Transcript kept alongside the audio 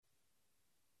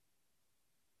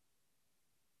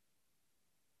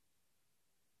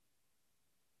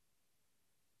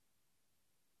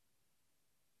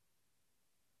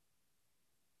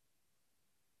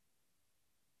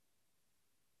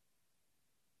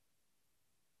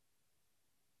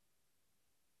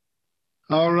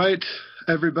All right,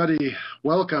 everybody,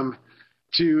 welcome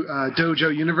to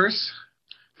Dojo Universe.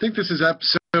 I think this is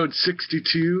episode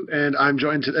 62, and I'm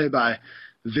joined today by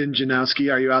Vin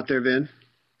Janowski. Are you out there, Vin?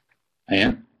 I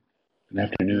am. Good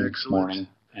afternoon, Excellent. Morning,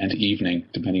 and evening,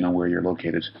 depending on where you're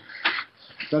located.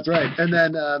 That's right. And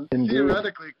then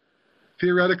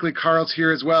theoretically, Carl's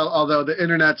here as well, although the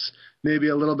internet's maybe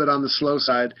a little bit on the slow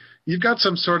side. You've got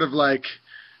some sort of like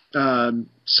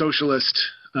socialist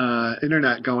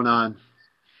internet going on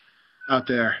out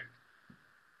there.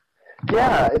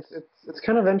 Yeah, it's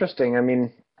kind of interesting. I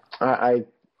mean,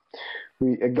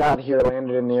 we got here,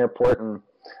 landed in the airport,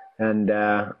 and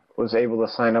was able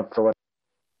to sign up for what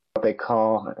they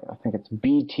call, I think it's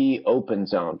BT Open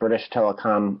Zone, British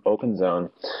Telecom Open Zone,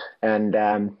 and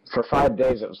for 5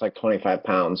 days it was like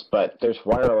 £25, but there's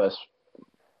wireless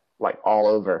like all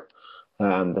over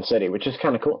the city, which is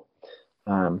kind of cool.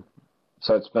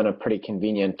 So it's been a pretty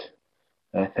convenient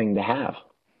thing to have.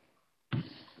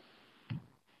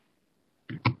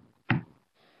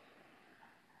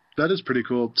 That is pretty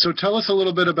cool. So tell us a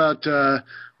little bit about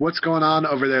what's going on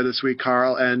over there this week,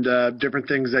 Carl, and different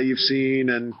things that you've seen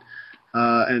and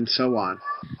so on.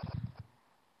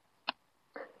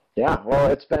 Yeah,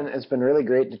 well, it's been really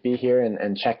great to be here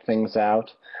and check things out.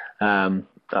 I'm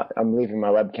leaving my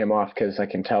webcam off because I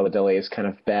can tell the delay is kind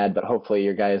of bad, but hopefully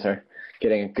you guys are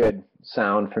getting a good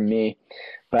sound from me.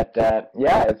 But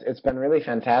yeah, it's been really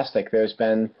fantastic. There's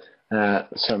been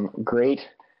some great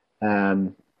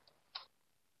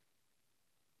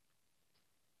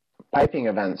piping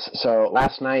events. So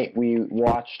last night we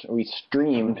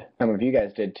streamed, some of you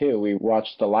guys did too, we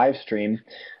watched the live stream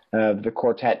of the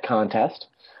quartet contest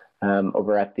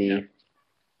over at the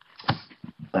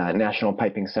National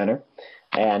Piping Center.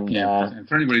 And and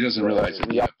for anybody who doesn't realize it,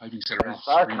 the Piping Center is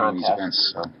streaming these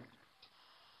events. So.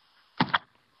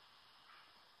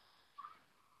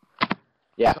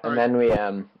 Yeah, and then we...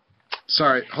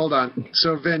 Sorry, hold on.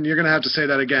 So, Vin, you're going to have to say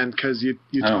that again because you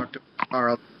talked to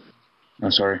Carl. Oh,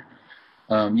 sorry.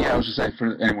 Yeah, I was just saying,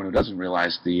 for anyone who doesn't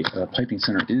realize, the Piping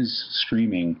Center is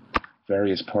streaming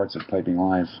various parts of Piping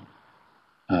Live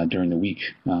during the week.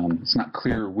 It's not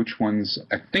clear which ones.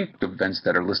 I think the events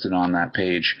that are listed on that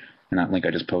page and that link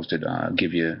I just posted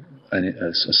give you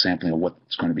a sampling of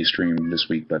what's going to be streamed this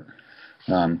week, but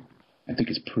I think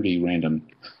it's pretty random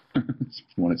from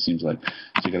what it seems like.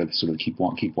 So you got to sort of keep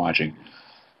watching.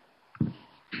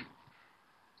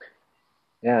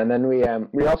 Yeah, and then we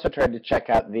also tried to check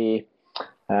out the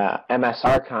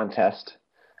MSR contest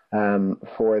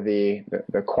for the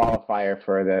qualifier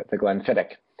for the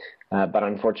Glenfiddich, but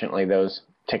unfortunately those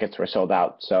tickets were sold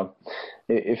out. So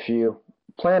if you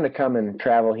plan to come and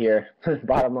travel here,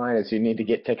 bottom line is you need to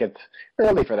get tickets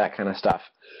early for that kind of stuff,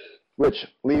 which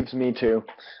leads me to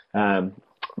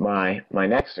my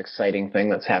next exciting thing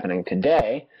that's happening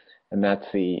today, and that's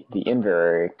the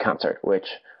Inverary concert, which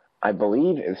I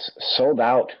believe is sold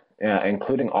out,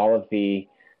 including all of the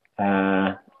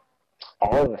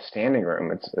standing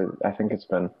room. I think it's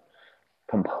been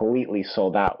completely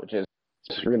sold out, which is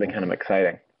really kind of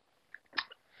exciting.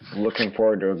 Looking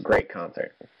forward to a great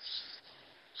concert.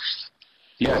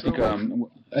 Yeah, I think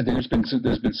there's been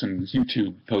some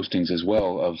YouTube postings as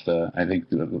well of the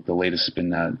latest has been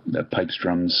the Pipes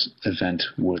Drums event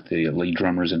with the lead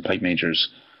drummers and pipe majors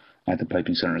at the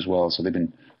Piping Center as well. So they've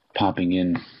been popping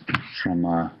in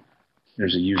from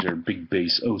there's a user, Big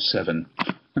Bass 07.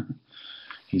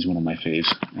 He's one of my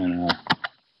faves, and let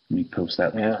me post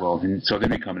that as well. And so they've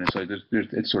been coming in. So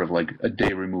it's sort of like a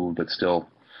day removed, but still,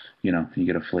 you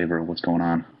get a flavor of what's going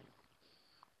on.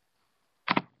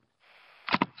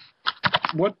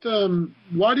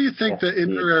 Why do you think the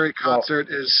Inverary concert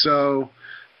is so?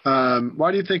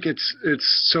 Why do you think it's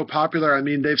so popular? I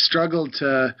mean, they've struggled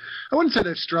to. I wouldn't say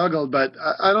they've struggled, but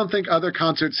I don't think other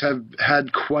concerts have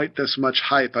had quite this much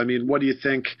hype. I mean, what do you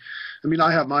think? I mean,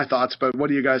 I have my thoughts, but what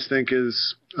do you guys think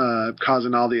is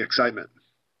causing all the excitement?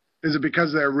 Is it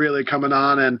because they're really coming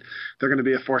on and they're going to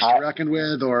be a force to reckon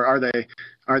with, or are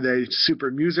they super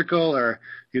musical, or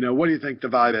what do you think the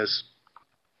vibe is?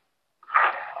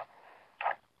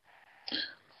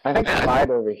 I think the vibe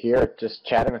over here, just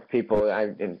chatting with people,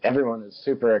 everyone is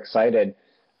super excited.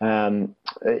 They're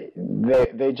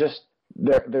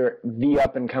the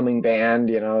up and coming band.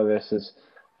 This is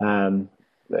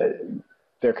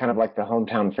they're kind of like the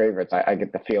hometown favorites. I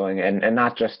get the feeling, and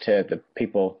not just to the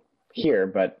people here,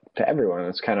 but to everyone.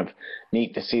 It's kind of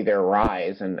neat to see their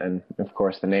rise, and of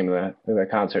course the name of the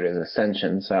concert is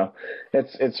Ascension. So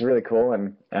it's really cool.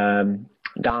 And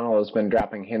Donald has been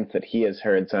dropping hints that he has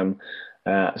heard some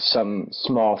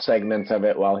small segments of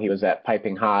it while he was at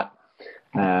Piping Hot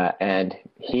and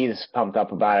he's pumped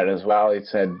up about it as well. He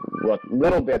said what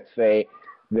little bits they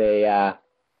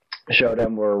showed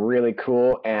him were really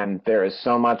cool, and there is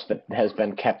so much that has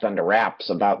been kept under wraps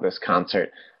about this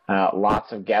concert.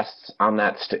 Lots of guests on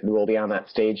that will be on that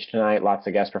stage tonight. Lots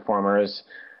of guest performers.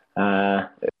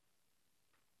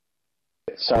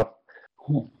 So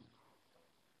cool.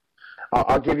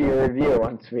 I'll give you a review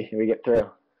once we get through.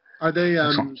 Are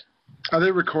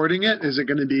they recording it? Is it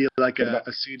going to be like a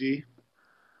CD?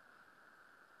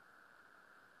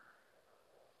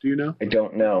 Do you know? I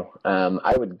don't know.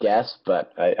 I would guess,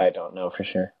 but I don't know for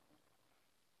sure.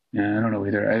 Yeah, I don't know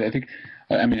either. I think,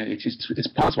 I mean, it's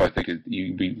possible. I think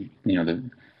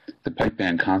the pipe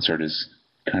band concert is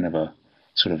kind of a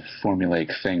sort of formulaic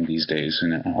thing these days,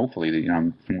 and hopefully,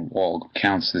 from all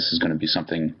accounts, this is going to be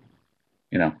something,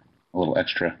 a little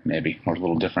extra maybe, or a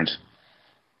little different.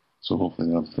 So hopefully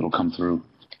it'll come through.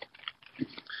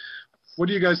 What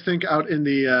do you guys think out in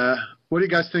the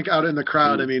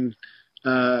crowd? I mean,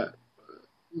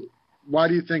 why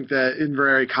do you think the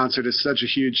Inverary concert is such a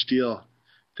huge deal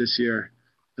this year?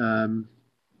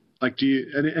 Like, do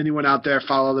anyone out there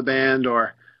follow the band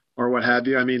or what have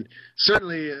you? I mean,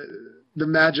 certainly the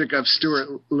magic of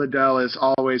Stuart Liddell is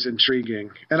always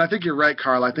intriguing, and I think you're right,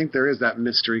 Carl. I think there is that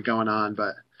mystery going on,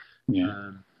 but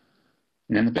yeah.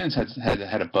 And the band's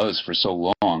had a buzz for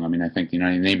so long. I mean, I think the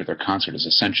name of their concert is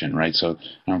Ascension, right? So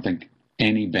I don't think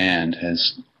any band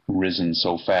has risen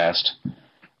so fast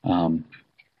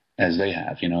as they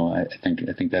have. I think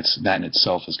that in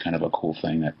itself is kind of a cool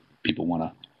thing that people want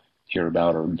to hear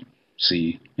about or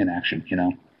see in action.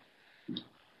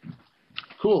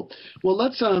 Cool. Well,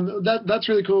 let's that's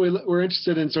really cool. We're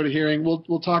interested in sort of hearing.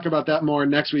 We'll talk about that more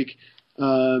next week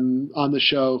on the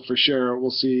show for sure.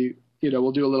 We'll see.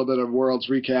 We'll do a little bit of Worlds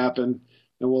recap and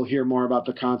we'll hear more about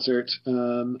the concert.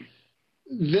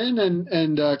 Vin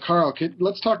and Carl,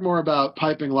 let's talk more about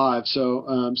Piping Live. So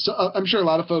I'm sure a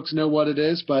lot of folks know what it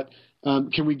is, but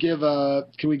can we give a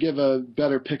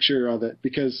better picture of it?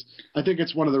 Because I think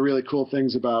it's one of the really cool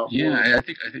things about. Yeah, I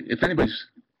think if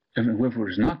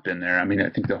whoever's not been there, I mean, I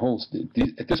think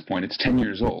at this point it's 10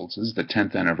 years old. So this is the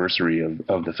 10th anniversary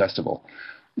of the festival,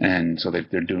 and so they're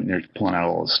pulling out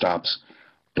all the stops.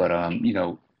 But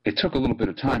it took a little bit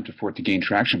of time for it to gain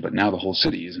traction. But now the whole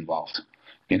city is involved.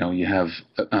 You have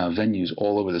venues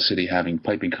all over the city having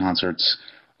piping concerts,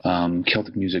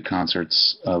 Celtic music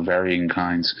concerts, varying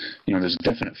kinds. There's a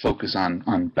definite focus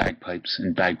on bagpipes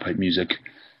and bagpipe music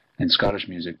and Scottish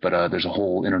music, but there's a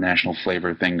whole international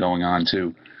flavor thing going on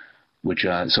too, which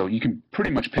so you can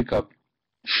pretty much pick up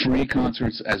free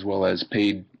concerts as well as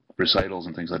paid recitals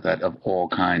and things like that of all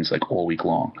kinds, like all week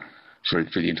long for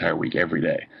the entire week, every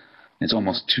day. It's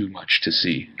almost too much to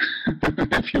see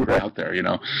if you were out there,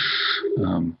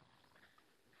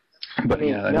 But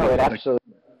it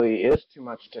absolutely is too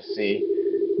much to see.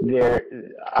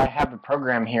 I have a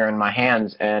program here in my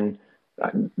hands, and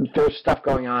there's stuff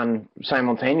going on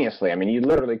simultaneously. I mean, you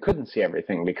literally couldn't see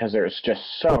everything because there's just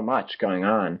so much going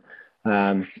on.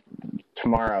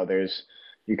 Tomorrow,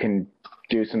 you can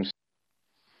do some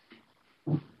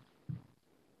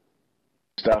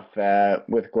stuff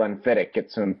with Glenfiddich,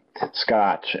 get some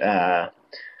scotch,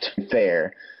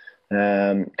 fair.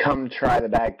 Come try the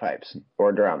bagpipes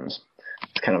or drums.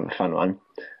 It's kind of a fun one.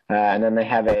 And then they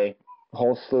have a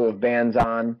whole slew of bands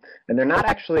on, and they're not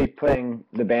actually putting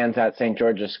the bands at St.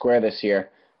 George's Square this year.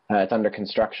 It's under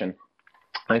construction.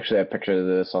 I actually have pictures of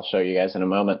this I'll show you guys in a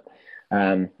moment.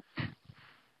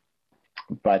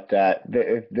 But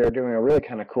they're doing a really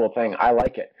kind of cool thing. I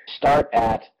like it. Start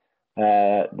at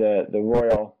the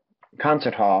Royal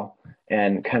Concert Hall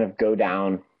and kind of go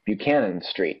down Buchanan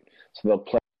Street. So they'll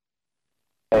play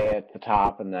at the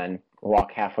top and then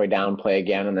walk halfway down, play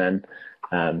again, and then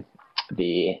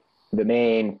the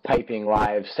main Piping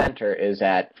Live center is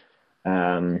at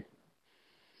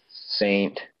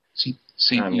Saint.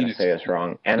 I'm going to say this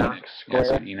wrong. Enoch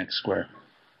Square. Enoch Square.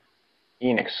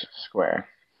 Enoch Square.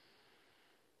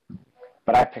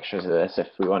 But I have pictures of this if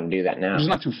we want to do that now. It's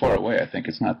not too far away, I think.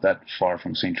 It's not that far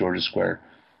from St. George's Square.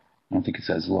 I don't think it's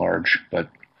as large, but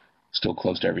still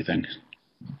close to everything.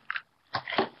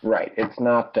 Right. It's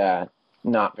not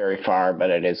very far,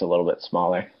 but it is a little bit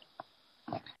smaller.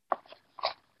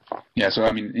 Yeah, so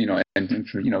I mean, and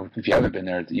for, if you haven't been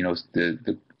there,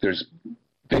 there's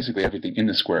basically everything in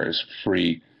the square is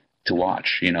free to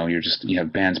watch. You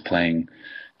have bands playing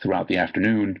throughout the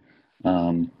afternoon.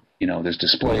 There's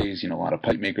displays. A lot of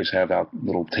pipe makers have out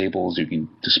little tables you can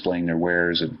displaying their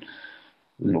wares and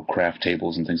little craft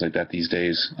tables and things like that these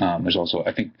days. There's also,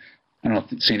 I don't know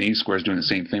if St. Anne's Square is doing the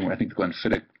same thing. I think the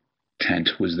Glenfiddich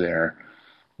tent was there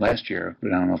last year,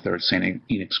 but I don't know if they're at St.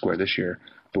 Enoch Square this year,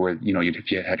 where,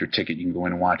 if you had your ticket, you can go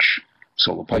in and watch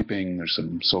solo piping. There's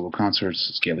some solo concerts,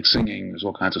 there's Gaelic singing, there's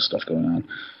all kinds of stuff going on.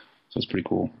 So it's pretty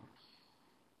cool.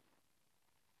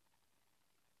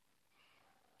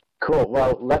 Cool.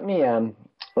 Well, let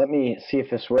me see if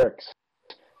this works.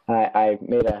 I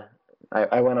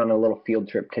went on a little field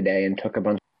trip today and took a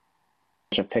bunch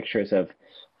of pictures of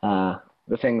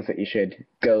the things that you should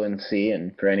go and see.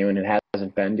 And for anyone who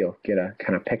hasn't been, you'll get a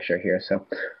kind of picture here. So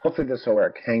hopefully this will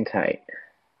work. Hang tight.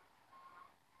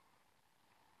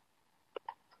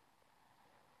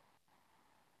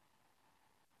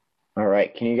 All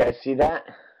right. Can you guys see that?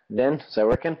 Then is that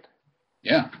working?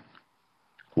 Yeah.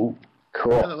 Cool.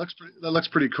 Cool. Yeah, that looks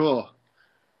pretty cool.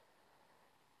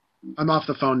 I'm off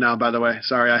the phone now, by the way.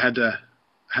 Sorry, I had to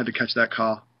catch that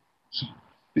call.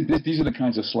 These are the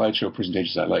kinds of slideshow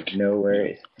presentations I like. No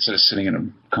worries. Instead of sitting in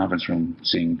a conference room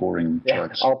seeing boring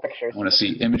charts, all pictures. I want to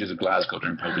see images of Glasgow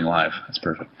during Piping Live. That's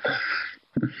perfect.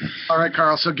 All right,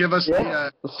 Carl. So give us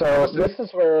this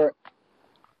is where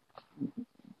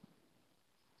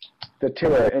the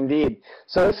tour, indeed.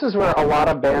 So this is where a lot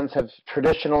of bands have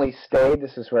traditionally stayed.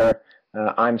 This is where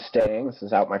I'm staying. This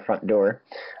is out my front door.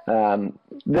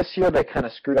 This year they kind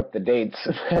of screwed up the dates,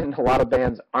 and a lot of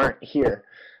bands aren't here.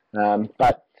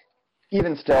 But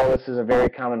even still, this is a very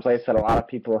common place that a lot of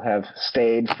people have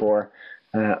stayed for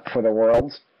the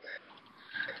Worlds.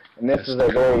 And this is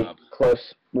a very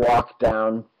close walk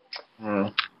down,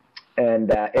 and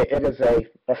it is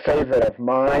a favorite of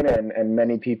mine and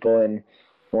many people in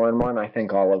one, I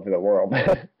think, all over the world.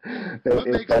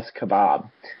 Is Best Kebab.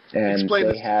 And explain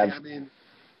this to me.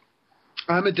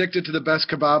 I'm addicted to the Best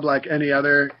Kebab like any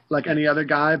other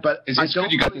guy, but it's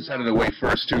good you got this out of the way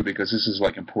first too, because this is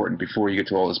important before you get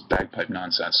to all this bagpipe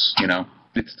nonsense.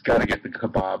 It's got to get the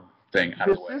kebab thing out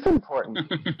of the way. This is important.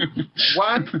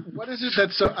 What is it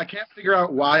that's so? I can't figure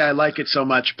out why I like it so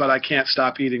much, but I can't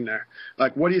stop eating there.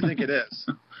 Like, what do you think it is?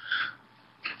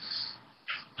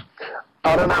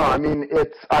 I don't know. I mean,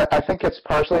 I think it's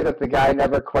partially that the guy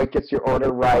never quite gets your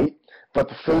order right, but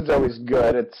the food's always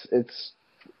good. It's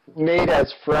made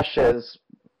as fresh as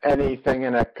anything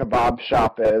in a kebab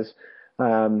shop is.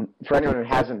 For anyone who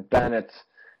hasn't been, it's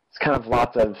kind of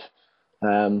lots of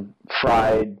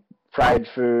fried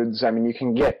foods. I mean, you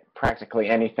can get practically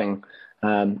anything.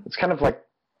 It's kind of like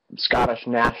Scottish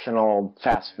national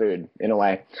fast food in a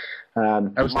way.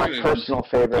 My personal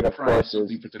favorite, of course,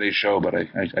 is for today's show, but I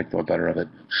thought better of it.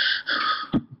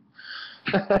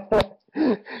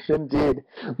 Indeed,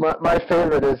 my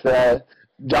favorite is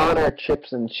Doner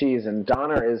chips and cheese, and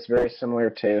Doner is very similar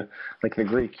to like the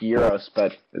Greek gyros,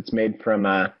 but it's made from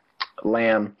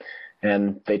lamb,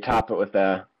 and they top it with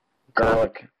a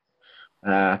garlic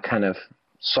kind of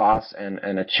sauce and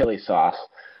a chili sauce.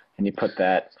 And you put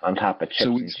that on top of chips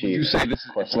and cheese. So you say this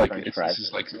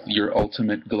is like your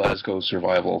ultimate Glasgow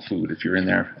survival food. If you're in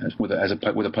there with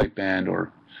a pipe band,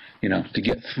 or to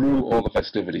get through all the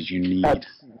festivities, you need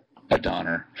a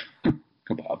Doner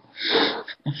kebab.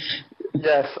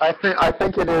 Yes, I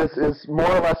think it is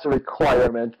more or less a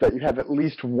requirement that you have at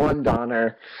least one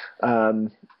Doner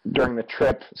during the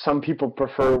trip. Some people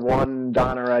prefer one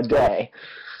Doner a day.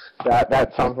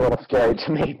 That sounds a little scary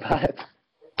to me, but.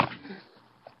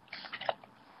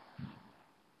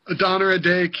 A Doner a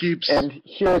day keeps. And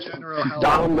here's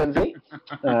Donald Lindsay.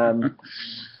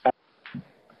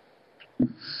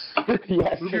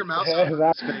 Yes. Move your mouse out of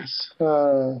that space.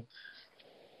 Oh,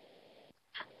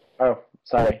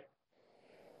 sorry.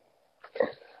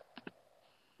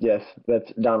 Yes,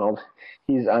 that's Donald.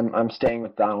 I'm staying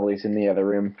with Donald. He's in the other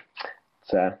room.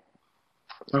 So.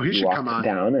 He should come on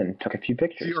down and took a few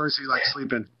pictures. Or is he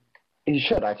sleeping? He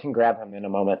should. I can grab him in a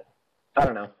moment. I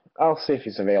don't know. I'll see if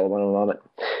he's available in a moment.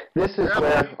 This is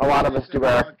where a lot of us do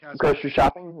our grocery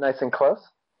shopping, nice and close.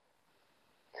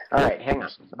 All right, hang on.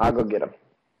 I'll go get him.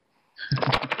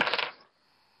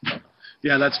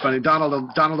 Yeah, that's funny. Donald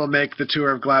will make the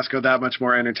tour of Glasgow that much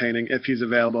more entertaining if he's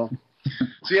available.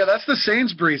 So yeah, that's the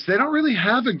Sainsbury's. They don't really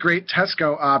have a great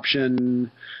Tesco option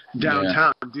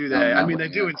downtown, do they? I mean, they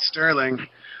do in Sterling.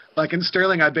 Like in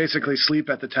Sterling, I basically sleep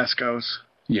at the Tesco's.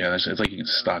 Yeah, it's like you can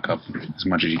stock up as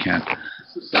much as you can.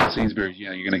 Sainsbury's,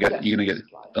 you're gonna get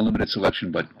a limited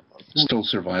selection, but still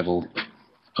survival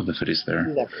of the fittest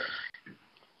there.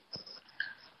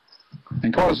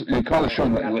 And Carl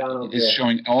is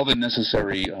showing all the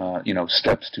necessary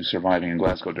steps to surviving in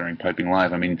Glasgow during Piping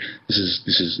Live. I mean, this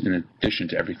is in addition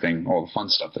to everything, all the fun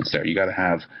stuff that's there. You got to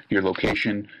have your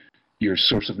location, your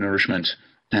source of nourishment,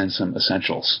 and some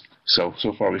essentials. So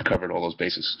far we've covered all those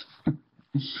bases.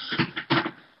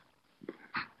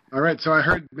 All right, so I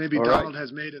heard maybe Donald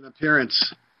has made an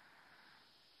appearance.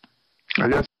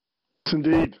 Yes,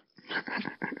 indeed.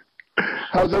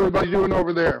 How's everybody doing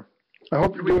over there? I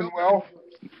hope you're doing well.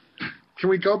 Can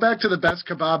we go back to the best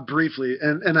kebab briefly?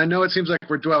 And I know it seems like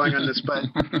we're dwelling on this, but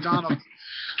Donald,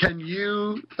 can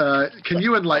you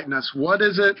enlighten us? What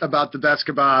is it about the best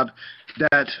kebab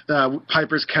that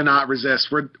pipers cannot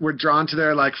resist? We're drawn to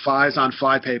their like flies on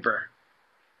flypaper.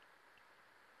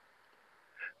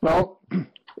 Well,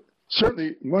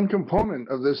 certainly one component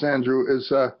of this, Andrew, is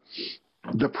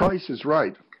the price is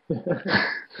right.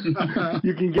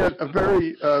 You can get a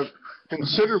very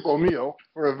considerable meal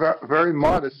for a very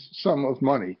modest sum of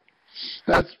money.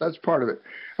 That's part of it.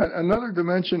 Another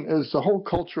dimension is the whole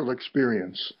cultural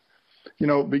experience. You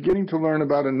know, beginning to learn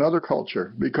about another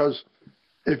culture, because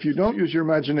if you don't use your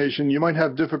imagination, you might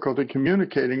have difficulty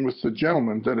communicating with the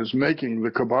gentleman that is making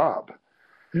the kebab,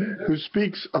 who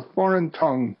speaks a foreign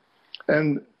tongue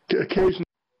and occasionally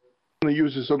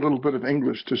uses a little bit of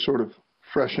English to sort of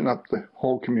freshen up the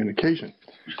whole communication.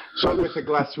 So with a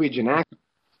Glaswegian accent.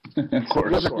 Of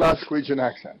course. With a Glaswegian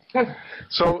accent.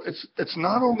 So it's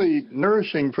not only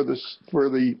nourishing for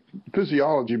the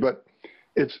physiology, but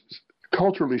it's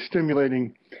culturally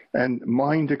stimulating and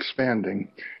mind expanding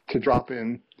to drop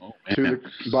in to the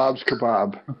Bob's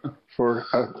Kebab for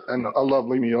a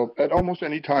lovely meal at almost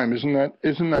any time. Isn't that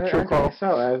true, Carl? I think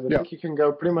so. I think you can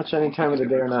go pretty much any time of the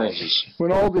day or night.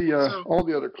 When all the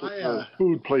other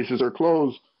food places are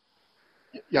closed.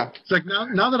 Yeah. It's like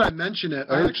now that I mention it,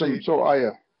 I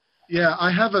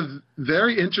have a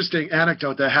very interesting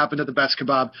anecdote that happened at the Best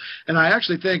Kebab, and I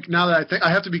actually think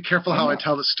I have to be careful how I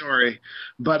tell the story,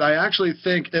 but I actually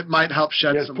think it might help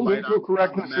shed some light on. Political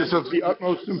correctness is of the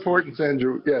utmost importance,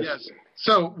 Andrew. Yes.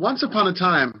 So once upon a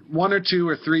time, 1 or 2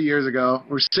 or 3 years ago,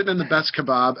 we're sitting in the Best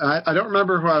Kebab, and I don't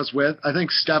remember who I was with. I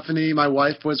think Stephanie, my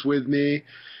wife, was with me,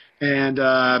 and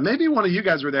maybe one of you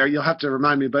guys were there. You'll have to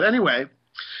remind me, but anyway.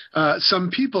 Some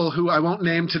people who I won't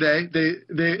name today,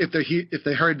 if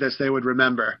they heard this, they would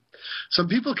remember. Some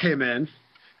people came in,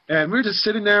 and we were just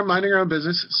sitting there minding our own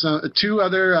business. So 2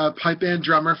 other pipe band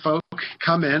drummer folk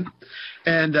come in,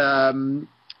 and I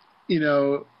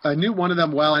knew one of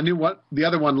them well. I knew the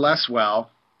other one less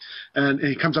well. And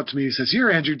he comes up to me and he says,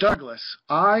 "You're Andrew Douglas.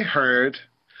 I heard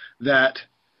that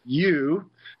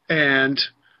you and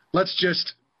let's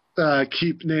just."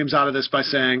 Keep names out of this by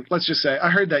saying, let's just say, I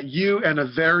heard that you and a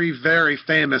very, very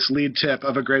famous lead tip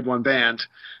of a grade 1 band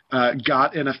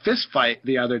got in a fist fight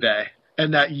the other day,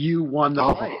 and that you won the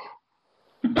fight."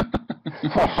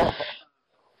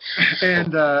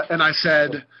 And I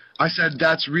said,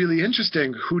 that's really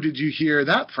interesting. Who did you hear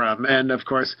that from? And of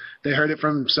course, they heard it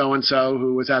from so and so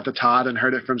who was at the Todd, and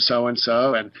heard it from so and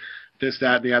so, and this,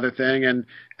 that, and the other thing. And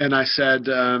I said,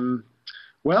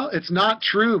 well, it's not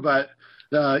true, but.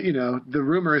 The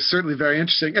rumor is certainly very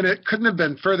interesting, and it couldn't have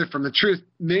been further from the truth,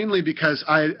 mainly because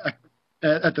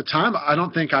at the time, I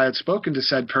don't think I had spoken to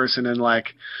said person in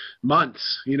like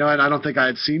months, and I don't think I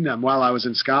had seen them while I was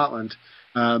in Scotland.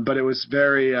 But it was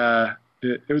very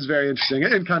interesting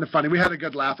and kind of funny. We had a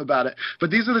good laugh about it.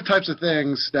 But these are the types of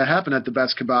things that happen at the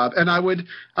Best Kebab. And I would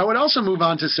also move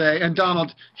on to say, and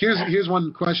Donald, here's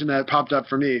one question that popped up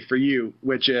for you,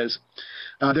 which is,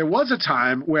 there was a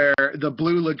time where the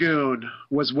Blue Lagoon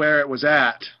was where it was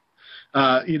at,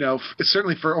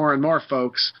 certainly for Oran Mor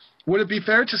folks. Would it be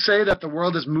fair to say that the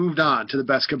world has moved on to the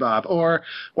Best Kebab, or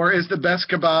is the Best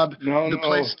Kebab the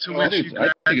place to which you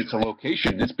graduate? I think it's a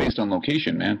location. It's based on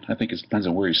location, man. I think it depends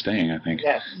on where you're staying, I think.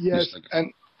 Yes,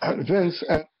 and Vince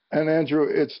and Andrew,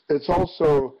 it's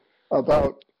also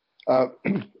about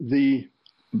the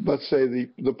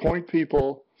point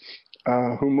people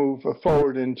who move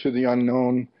forward into the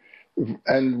unknown,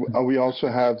 and we also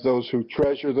have those who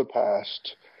treasure the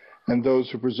past and those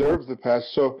who preserve the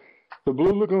past. So the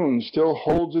Blue Lagoon still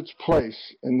holds its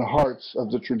place in the hearts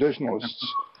of the traditionalists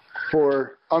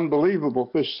for unbelievable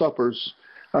fish suppers,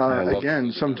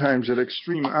 again, sometimes at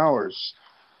extreme hours.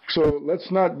 So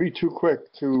let's not be too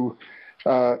quick to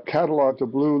catalog the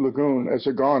Blue Lagoon as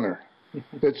a goner.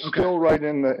 It's still right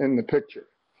in the picture.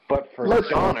 But for the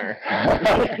Donner.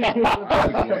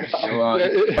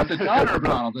 But the Donner,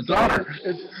 Donald, the Donner.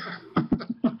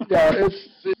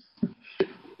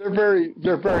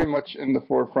 They're very much in the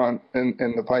forefront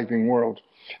in the piping world.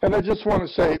 And I just want to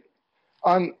say,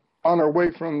 on our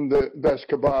way from the Best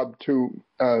Kebab to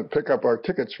pick up our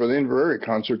tickets for the Inverary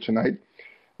concert tonight,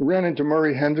 we ran into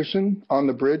Murray Henderson on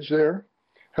the bridge there,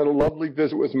 had a lovely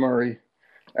visit with Murray,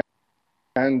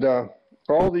 and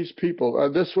all these people,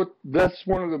 that's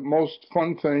one of the most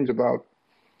fun things about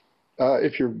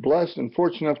if you're blessed and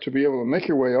fortunate enough to be able to make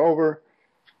your way over.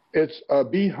 It's a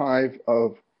beehive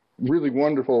of really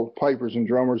wonderful pipers and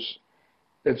drummers.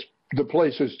 It's the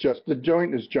place is just, the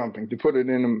joint is jumping, to put it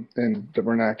in the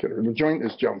vernacular. The joint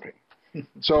is jumping.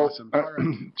 So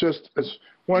Awesome. just as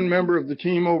one member of the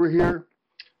team over here,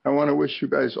 I want to wish you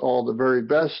guys all the very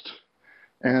best.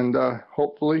 And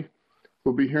hopefully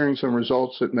we'll be hearing some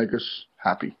results that make us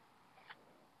happy.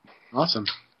 Awesome.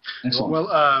 Excellent. Well,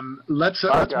 let's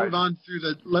guys. move on through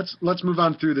let's move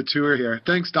on through the tour here.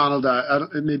 Thanks, Donald.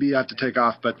 Maybe you have to take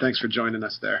off, but thanks for joining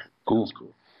us there. Cool. That's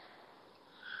cool.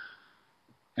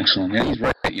 Excellent. Yeah, he's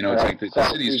right. You know, it's like the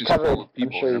city is just full of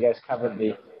people. I'm sure you guys covered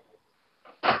the.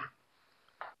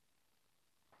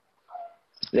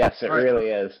 Yes, it really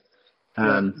is.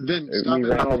 Vince,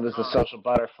 Ronald is a social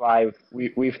butterfly.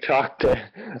 We've talked to,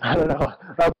 I don't know,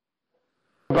 a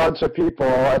bunch of people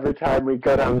every time we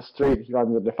go down the street. He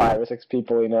runs into 5 or 6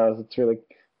 people he knows. It's really,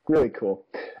 really cool.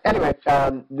 Anyway,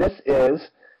 this is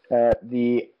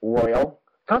the Royal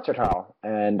Concert Hall,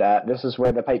 and this is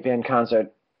where the pipe band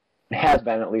concert has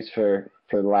been, at least for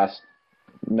the last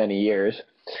many years.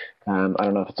 I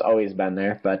don't know if it's always been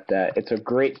there, but it's a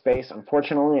great space.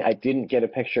 Unfortunately, I didn't get a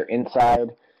picture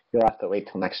inside. You'll have to wait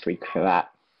till next week for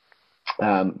that.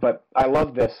 But I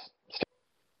love this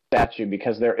statue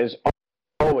because there is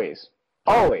always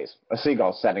a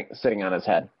seagull sitting on his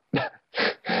head. I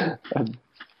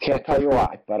can't tell you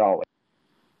why, but always.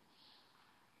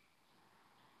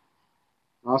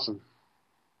 Awesome.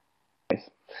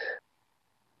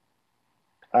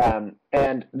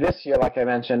 And this year, like I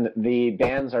mentioned, the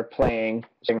bands are playing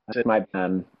my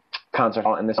concert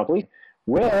hall in this week,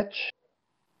 which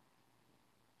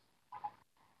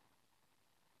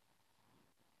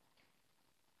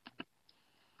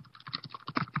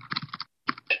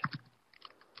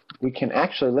we can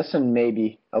actually listen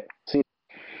maybe. Let's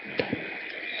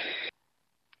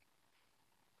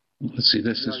see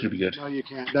this. This should be good. No, you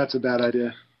can't. That's a bad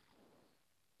idea.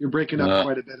 You're breaking up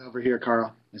quite a bit over here,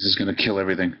 Carl. This is going to kill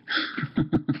everything.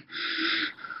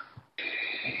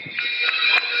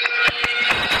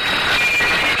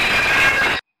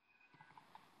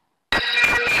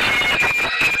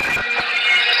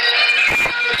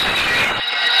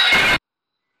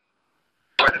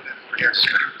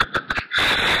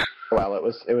 Well,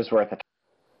 it was worth it.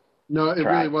 No, it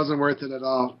really wasn't worth it at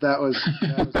all. That was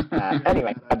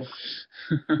anyway.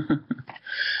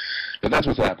 But that's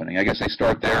what's happening. I guess they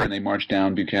start there and they march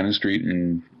down Buchanan Street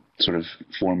and sort of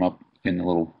form up in the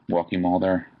little walking mall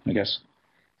there, I guess.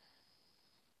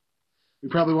 We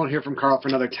probably won't hear from Carl for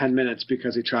another 10 minutes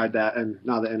because he tried that, and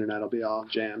now the internet will be all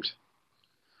jammed.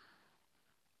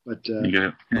 But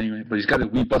anyway, but he's got a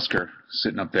wee busker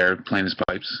sitting up there playing his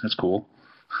pipes. That's cool.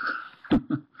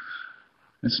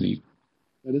 That's neat.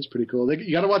 That is pretty cool.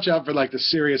 You got to watch out for like the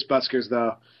serious buskers,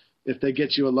 though. If they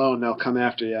get you alone, they'll come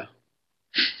after you.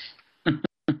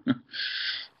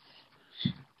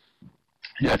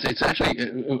 Yeah, it's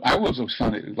actually, I always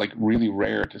found it like really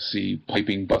rare to see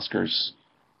piping buskers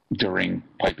during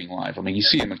piping live. I mean, you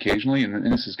see them occasionally, and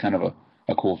this is kind of a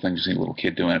cool thing to see a little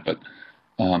kid doing it, but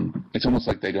it's almost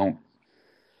like they're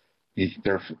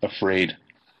afraid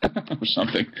or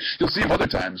something. You'll see them other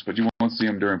times, but you won't see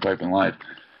them during piping live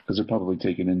because they're probably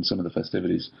taking in some of the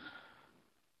festivities.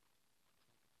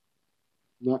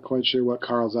 Not quite sure what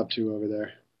Carl's up to over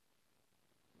there.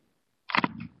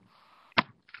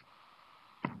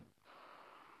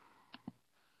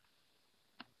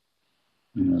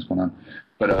 I don't know what's going on.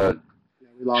 But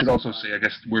should also say, I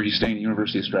guess, where he's staying at the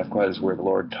University of Strathclyde is where the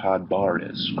Lord Todd Bar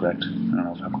is, correct? I don't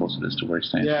know how close it is to where he's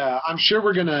staying. Yeah, I'm sure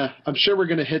we're gonna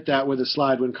hit that with a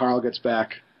slide when Carl gets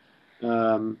back.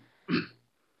 Oh,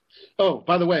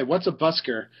 by the way, what's a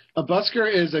busker? A busker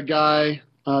is a guy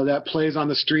that plays on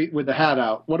the street with the hat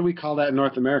out. What do we call that in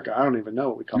North America? I don't even know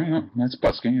what we call it. That's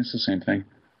busking. It's the same thing.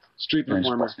 Street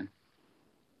performer.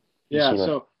 Yeah,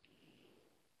 so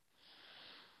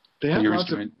they have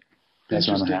lots of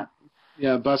interesting,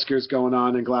 buskers going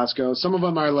on in Glasgow. Some of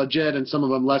them are legit and some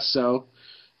of them less so.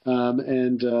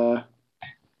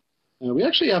 We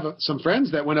actually have some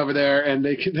friends that went over there and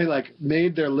they like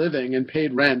made their living and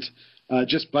paid rent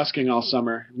just busking all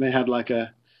summer. And they had like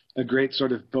a great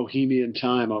sort of bohemian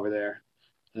time over there.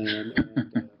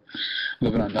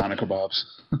 Living on doner kebabs.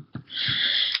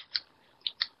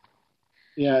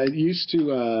 Yeah, it used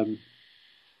to.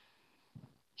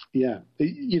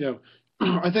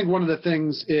 I think one of the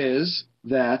things is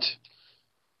that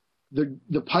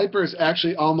the pipers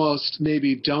actually almost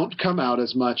maybe don't come out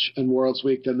as much in World's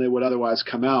Week than they would otherwise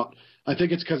come out. I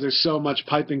think it's because there's so much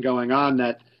piping going on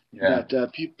that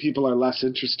people are less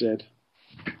interested.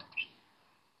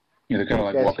 Yeah, they're kind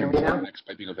of like walking to the next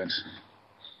piping event.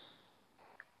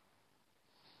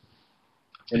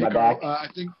 Am I back? I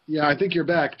think you're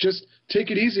back. Just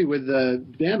take it easy with the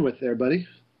bandwidth there, buddy.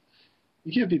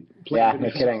 You can't be playing. Yeah,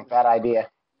 no kidding. Bad idea.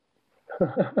 All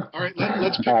right,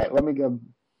 let's. All right, let me go.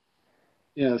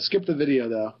 Yeah, skip the video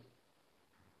though.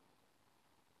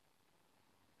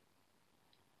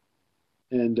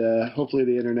 And hopefully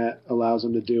the internet allows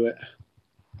them to do it.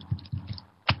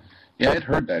 Yeah, I'd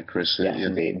heard that, Chris. Yes,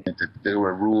 indeed. There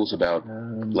were rules about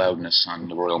loudness on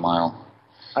the Royal Mile.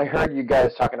 I heard you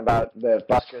guys talking about the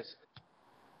buskers.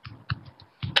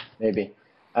 Maybe.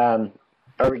 Are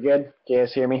we good? Can you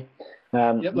guys hear me?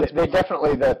 Yep, they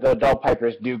definitely, the adult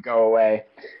pipers do go away.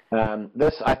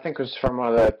 This, I think, was from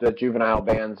one of the juvenile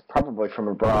bands, probably from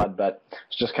abroad, but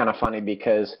it's just kind of funny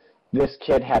because this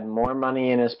kid had more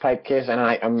money in his pipe case, and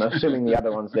I'm assuming the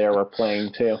other ones there were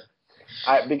playing too.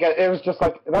 Because it was just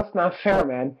like, that's not fair,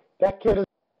 man. That kid is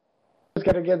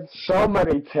going to get so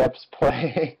many tips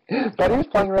playing. But he was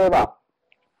playing really well.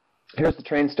 Here's the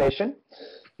train station.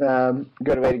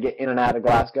 Good way to get in and out of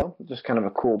Glasgow. Just kind of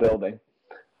a cool building.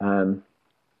 And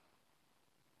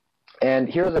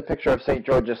here's a picture of St.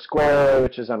 George's Square,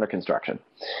 which is under construction.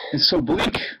 It's so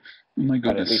bleak. Oh my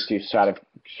goodness. But at least you shot of.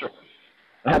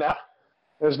 I know.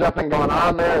 There's nothing going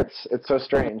on there. It's so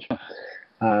strange.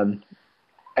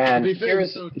 And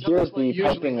here's the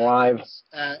Piping Live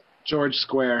at George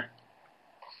Square.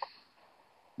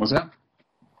 What's that?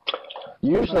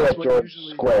 Usually at George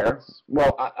Square.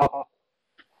 Well,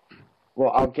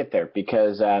 I'll get there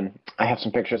because I have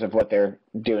some pictures of what they're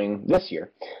doing this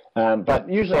year. But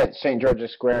usually at St.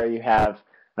 George's Square, you have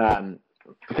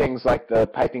things like the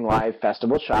Piping Live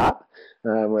Festival Shop,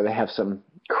 where they have some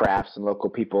crafts and local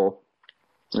people.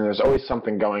 And there's always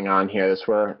something going on here. That's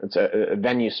where it's a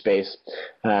venue space.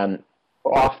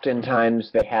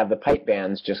 Oftentimes they have the pipe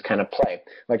bands just kind of play,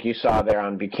 like you saw there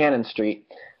on Buchanan Street.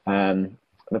 The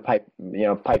pipe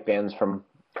bands from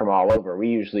all over. We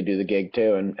usually do the gig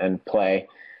too and play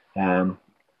a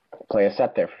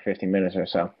set there for 15 minutes or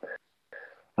so.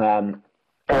 And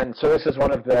so this is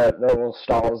one of the little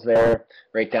stalls there,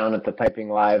 right down at the Piping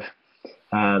Live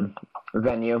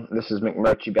venue. This is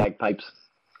McMurtry Bagpipes.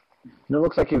 And it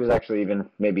looks like he was actually even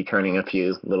maybe turning a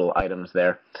few little items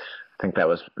there. I think that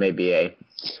was maybe a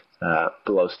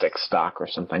glow stick stock or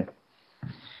something.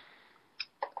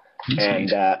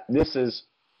 And this is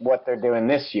what they're doing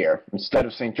this year. Instead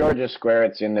of St. George's Square,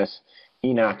 it's in this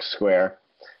Enoch Square.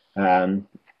 And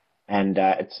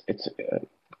it's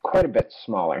quite a bit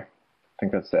smaller. I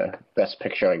think that's the best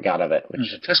picture I got of it.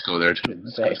 There's a Tesco there, too.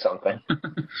 Say something.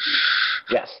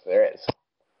 Yes, there is.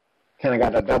 Kind of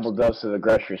got a double dose of the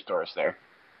grocery stores there.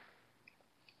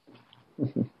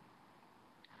 So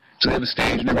they have a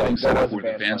stage and everything set up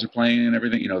where the bands are playing and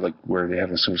everything, like where they have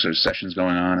sort of sessions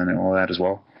going on and all that as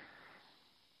well?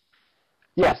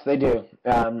 Yes, they do.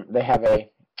 They have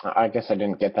I guess I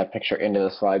didn't get that picture into the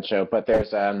slideshow, but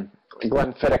there's,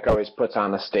 Glenfiddich always puts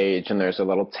on a stage and there's a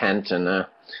little tent and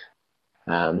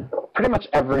pretty much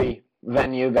every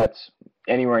venue that's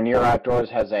anywhere near outdoors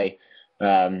has a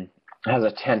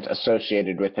tent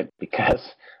associated with it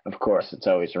because, of course, it's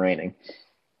always raining.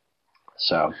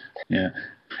 So yeah,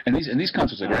 and these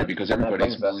concerts are great because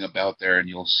everybody's milling about there, and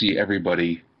you'll see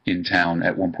everybody in town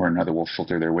at one point or another will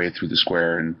filter their way through the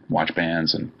square and watch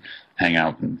bands and hang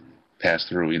out and pass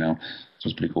through. So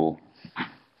it's pretty cool.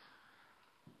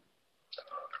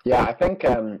 Yeah, I think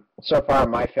so far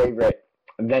my favorite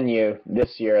venue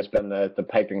this year has been the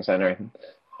Piping Center.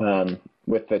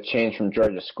 With the change from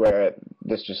George's Square,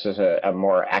 this just is a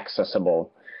more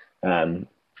accessible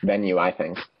venue, I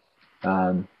think.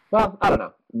 Well, I don't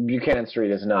know. Buchanan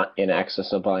Street is not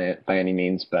inaccessible by any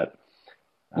means, but...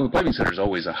 Well, the Piping Center is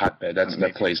always a hotbed. That's the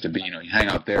place to be. You hang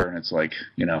out there, and it's like,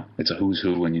 it's a who's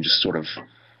who, and you just sort of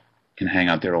can hang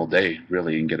out there all day,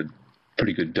 really, and get a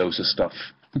pretty good dose of stuff,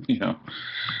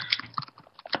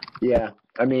 Yeah,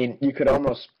 I mean, you could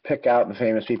almost pick out the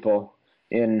famous people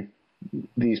in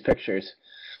these pictures.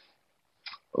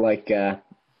 Like,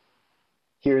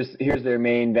 here's their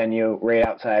main venue right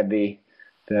outside the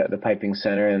Piping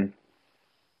Center, and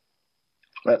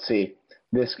let's see.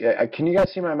 This can you guys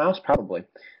see my mouse? Probably.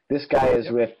 This guy is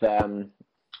with hang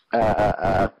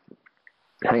on,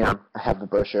 I have the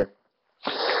brochure.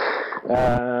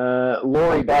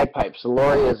 Laurie Bagpipes.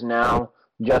 Laurie is now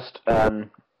just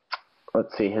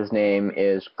let's see. His name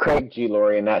is Craig G.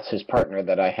 Laurie, and that's his partner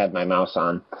that I had my mouse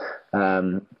on.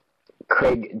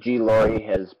 Craig G. Laurie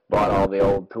has bought all the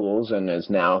old tools and is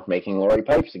now making Laurie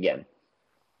pipes again.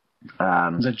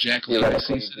 Is that Jack Lee I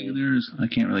see sitting in there? I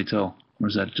can't really tell. Or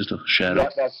is that just a shadow?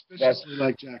 Yeah, that's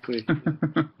like Jack Lee.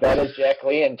 That is Jack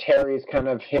Lee, and Terry's kind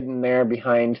of hidden there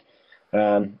behind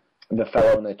the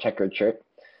fellow in the checkered shirt.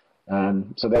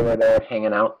 So they were there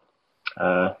hanging out.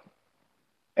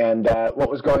 And what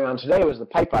was going on today was the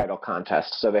Pipe Idol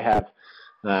contest. So they have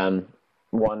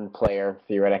one player,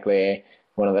 theoretically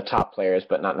one of the top players,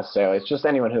 but not necessarily. It's just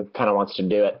anyone who kind of wants to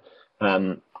do it.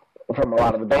 From a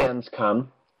lot of the bands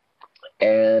come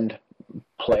and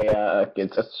play.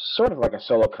 It's a sort of like a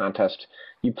solo contest.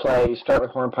 You start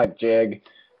with hornpipe jig,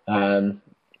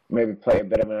 maybe play a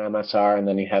bit of an MSR, and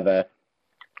then you have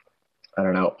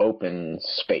open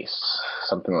space,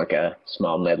 something like a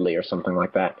small medley or something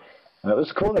like that. It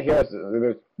was cool to hear.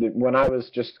 When I was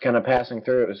just kind of passing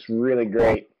through, it was really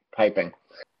great piping.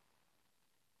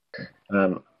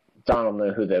 Donald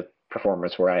knew who the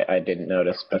performers were. I didn't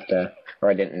notice, or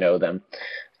I didn't know them.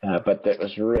 But it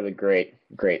was really great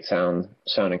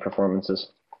sounding performances.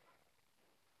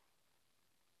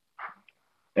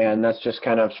 And that's just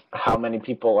kind of how many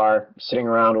people are sitting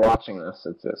around watching this.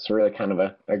 It's really kind of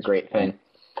a great thing.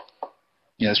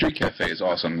 Yeah, the Street Cafe is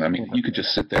awesome. I mean, you could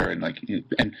just sit there and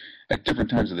and at different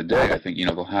times of the day, I think,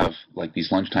 they'll have like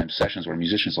these lunchtime sessions where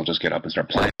musicians will just get up and start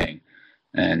playing,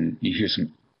 and you hear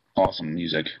some awesome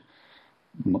music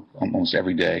almost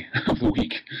every day of the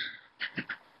week.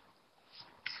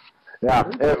 Yeah,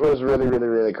 it was really, really,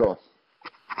 really cool.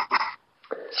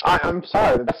 I'm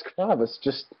sorry, the best kebab is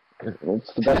just,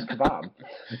 it's the best kebab.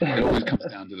 It always comes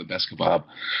down to the best kebab.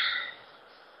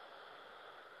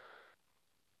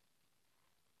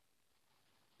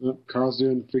 Oh, Carl's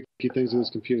doing freaky things with his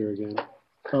computer again.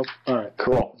 Oh, all right.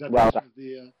 Cool. Is that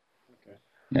Okay.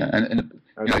 Yeah, and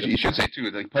you should say too,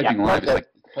 like Piping Live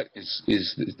is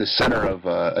the center of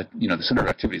the center of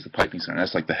activity is the Piping Center.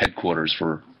 That's like the headquarters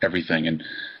for everything, and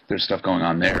there's stuff going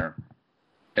on there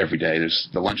every day. There's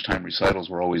the lunchtime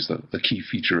recitals were always the key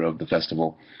feature of the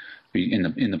festival.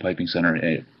 In the Piping Center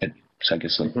at I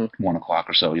guess like 1 o'clock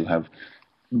or so, you'll have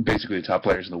basically the top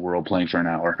players in the world playing for an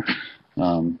hour.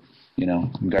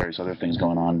 Various other things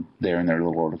going on there in their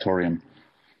little auditorium.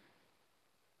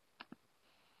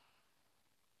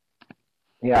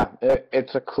 Yeah,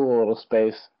 it's a cool little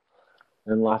space,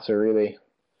 and lots of really,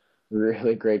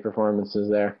 really great performances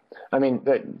there. I mean,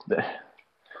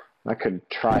 I could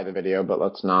try the video, but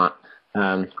let's not.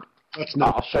 I'll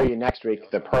show you next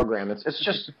week the program. It's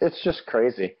just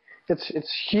crazy.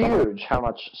 It's huge how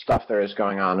much stuff there is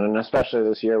going on, and especially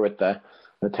this year with the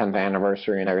 10th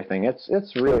anniversary and everything.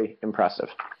 It's really impressive.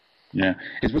 Yeah,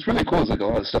 what's really cool is like a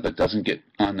lot of stuff that doesn't get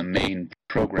on the main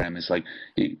program is like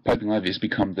Piping Live has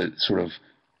become the sort of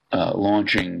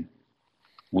launching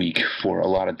week for a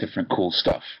lot of different cool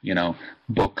stuff.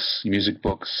 Books, music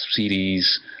books,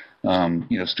 CDs.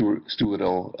 Stuart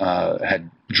Liddell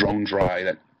had Drone Dry,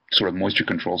 that sort of moisture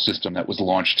control system that was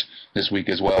launched this week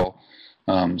as well.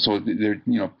 So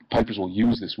pipers will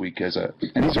use this week and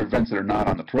these are events that are not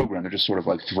on the program. They're just sort of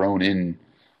like thrown in,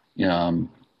 on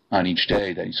each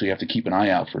day. So you have to keep an eye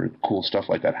out for cool stuff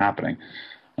like that happening.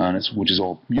 Which is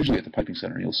all usually at the Piping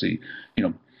Center. You'll see,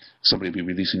 somebody will be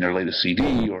releasing their latest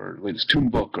CD or latest tune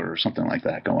book or something like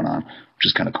that going on, which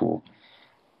is kind of cool.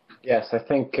 Yes, I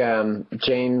think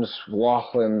James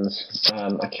Laughlin's,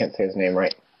 I can't say his name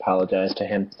right, apologize to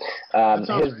him.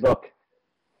 His book,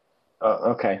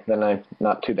 okay, then I'm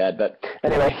not too bad, but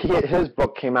anyway, his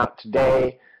book came out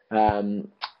today.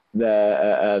 Graham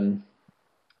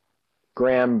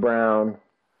Brown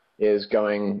is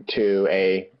going to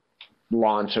a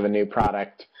launch of a new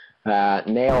product.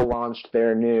 Nail launched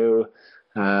their new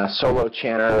solo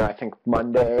chanter, I think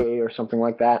Monday or something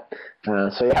like that.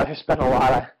 So yeah, there's been a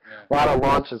lot of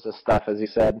launches of stuff, as you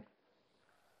said.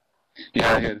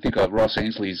 Yeah, I think Ross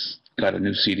Ainsley's got a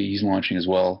new CD he's launching as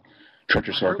well.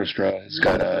 Treacherous Orchestra has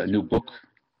got a new book.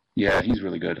 Yeah, he's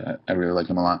really good. I really like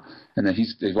him a lot. And then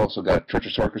they've also got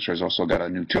Treacherous Orchestra has also got a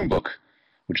new tune book,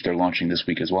 which they're launching this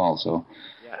week as well. So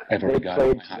yeah, I've already got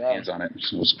my hands on it,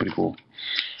 so it's pretty cool.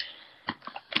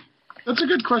 That's a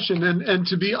good question, and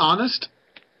to be honest,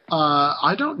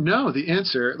 I don't know the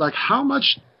answer. Like, how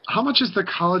much is the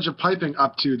College of Piping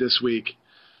up to this week?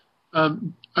 I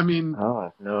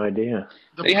have no idea.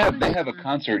 They have a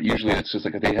concert usually. It's just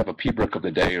like they have a Pibroch of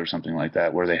the day or something like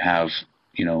that, where they have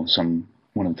one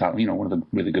of the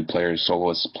really good players,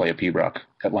 soloists, play a Pibroch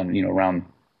at around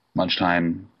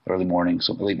lunchtime, early morning,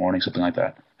 late morning, something like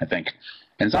that. I think.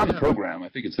 And it's on the program. I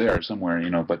think it's there somewhere,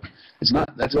 but it's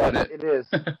not. That's about it. It is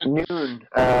noon.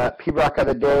 Pibroch of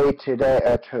the day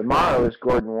today. Tomorrow is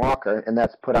Gordon Walker, and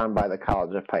that's put on by the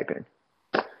College of Piping.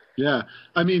 Yeah,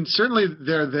 certainly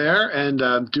they're there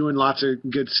and doing lots of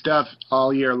good stuff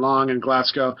all year long in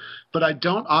Glasgow. But I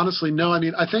don't honestly know.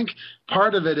 I think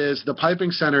part of it is the Piping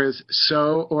Center is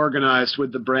so organized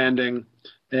with the branding,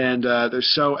 and they're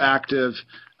so active.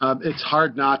 It's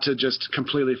hard not to just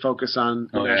completely focus on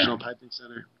the National Piping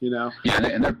Center, Yeah,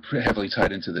 and they're heavily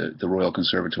tied into the Royal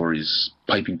Conservatory's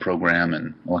piping program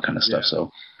and all that kind of stuff.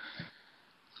 So,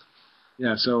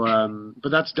 Yeah, so, but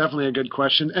that's definitely a good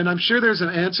question. And I'm sure there's an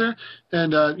answer.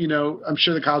 And, I'm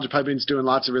sure the College of Piping's doing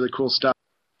lots of really cool stuff.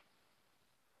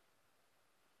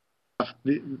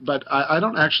 But I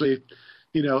don't actually,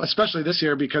 especially this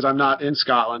year because I'm not in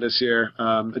Scotland this year,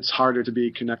 it's harder to be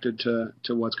connected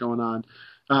to what's going on.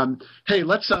 Hey,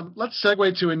 let's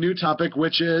segue to a new topic,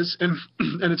 which is, and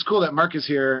it's cool that Mark is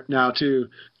here now too.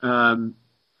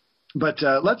 But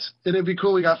it'd be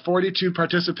cool. We got 42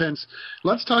 participants.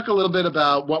 Let's talk a little bit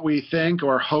about what we think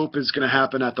or hope is going to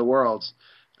happen at the Worlds.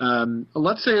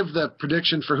 Let's save the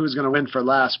prediction for who's going to win for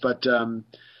last. But,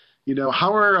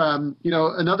 how are,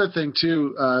 another thing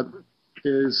too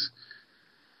is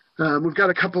we've got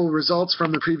a couple results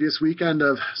from the previous weekend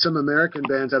of some American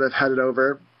bands that have headed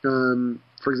over.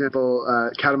 For example,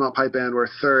 Catamount Pipe Band were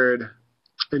third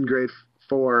in grade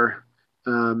 4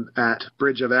 at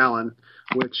Bridge of Allen.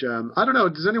 Which I don't know.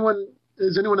 Is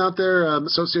anyone out there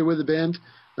associated with the band?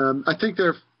 I think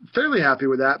they're fairly happy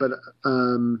with that,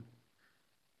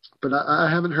 but I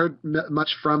haven't heard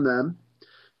much from them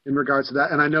in regards to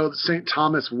that. And I know that St.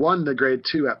 Thomas won the grade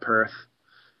 2 at Perth,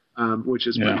 which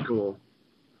is pretty cool.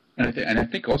 And I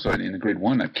think also in the grade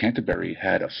 1 at Canterbury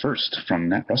had a first from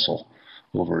Nat Russell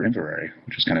over Inverary,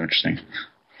 which is kind of interesting.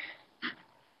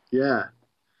 Yeah,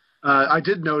 I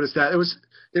did notice that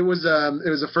it was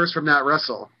a first from Nat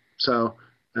Russell. So,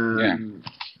 and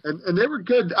they were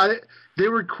good. They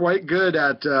were quite good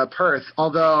at Perth,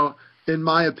 although in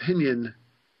my opinion,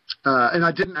 and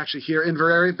I didn't actually hear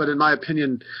Inverary, but in my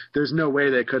opinion, there's no way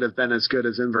they could have been as good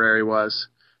as Inverary was,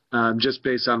 just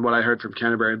based on what I heard from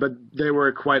Canterbury. But they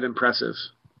were quite impressive.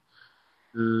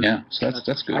 So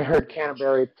that's good. I heard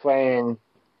Canterbury playing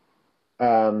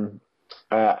on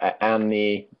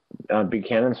the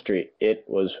Buchanan Street. It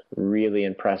was really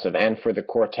impressive, and for the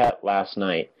quartet last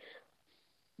night,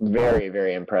 very,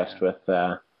 very impressed with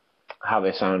how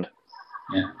they sound.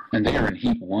 Yeah, and they are in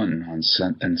Heat 1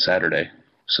 on Saturday.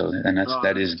 So, and that's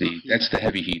the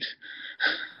heavy heat.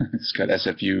 It's got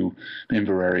SFU,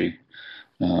 Inverary,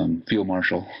 Field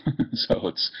Marshal. So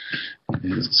it's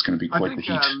going to be quite the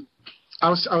heat. I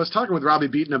was talking with Robbie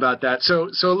Beaton about that. So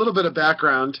a little bit of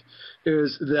background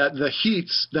is that the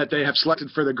heats that they have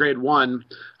selected for the grade 1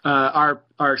 are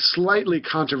slightly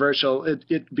controversial,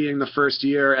 it being the first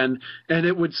year, and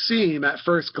it would seem at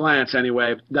first glance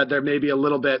anyway that there may be a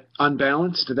little bit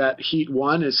unbalanced, that Heat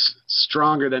 1 is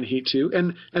stronger than Heat 2.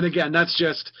 And again, that's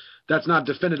not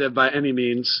definitive by any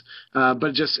means,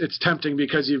 but just it's tempting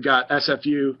because you've got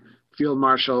SFU, Field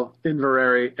Marshal,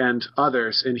 Inverary, and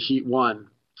others in Heat 1.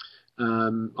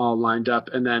 All lined up,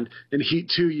 and then in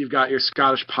Heat 2 you've got your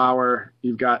Scottish Power,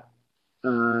 you've got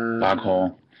Bog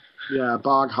Hall,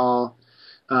 Bog Hall,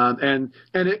 and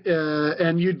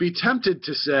you'd be tempted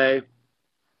to say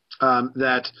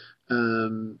that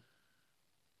the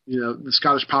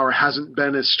Scottish Power hasn't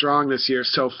been as strong this year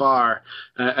so far,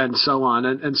 and so on,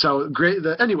 and so great.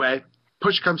 Anyway,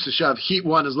 push comes to shove, Heat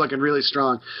 1 is looking really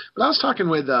strong. But I was talking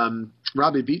with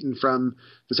Robbie Beaton from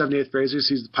the 78th Brazers.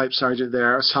 He's the pipe sergeant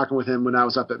there. I was talking with him when I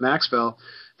was up at Maxville,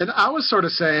 and I was sort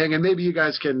of saying, and maybe you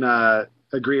guys can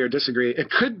agree or disagree, it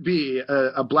could be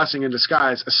a blessing in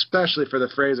disguise, especially for the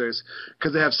Frasers,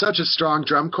 because they have such a strong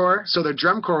drum corps, so their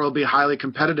drum corps will be highly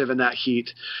competitive in that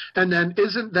heat. And then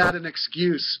isn't that an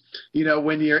excuse,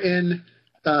 when you're in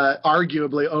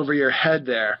arguably over your head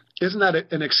there, isn't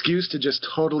that an excuse to just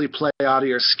totally play out of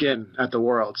your skin at the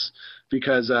Worlds?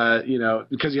 Because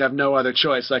you have no other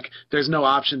choice. Like, there's no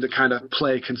option to kind of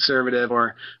play conservative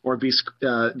or be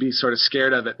sort of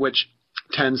scared of it, which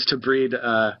tends to breed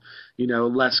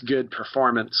less good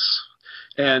performance.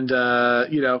 And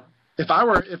if I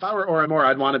were Ora Moore,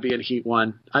 I'd want to be in Heat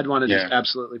 1. I'd want to just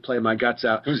absolutely play my guts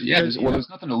out. There's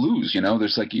nothing to lose.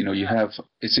 There's you have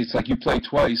it's like you play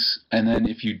twice, and then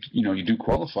if you do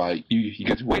qualify, you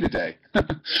get to wait a day.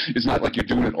 It's not like you're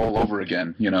doing it all over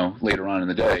again. Later on in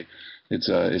the day. It's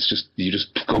just you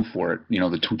just go for it.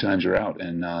 The 2 times you're out,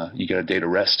 and you get a day to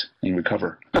rest and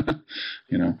recover.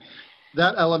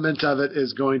 That element of it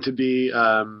is going to be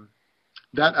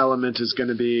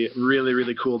really,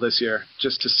 really cool this year,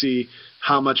 just to see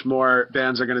how much more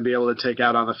bands are going to be able to take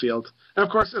out on the field. And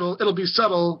of course, it'll be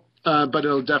subtle, but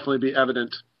it'll definitely be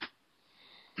evident.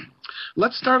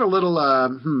 Let's start a little.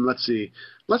 Let's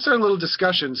start a little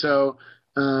discussion. So,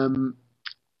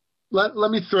 let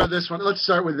me throw this one. Let's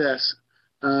start with this.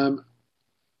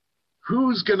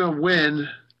 Who's going to win?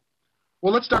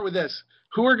 Well, let's start with this.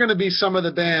 Who are going to be some of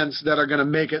the bands that are going to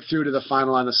make it through to the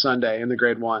final on the Sunday in the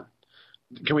grade 1?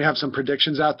 Can we have some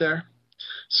predictions out there?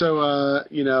 So,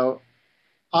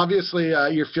 obviously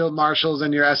your Field Marshals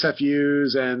and your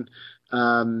SFUs and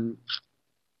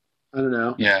I don't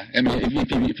know. Yeah, I mean,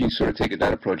 if you sort of take it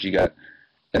that approach, you got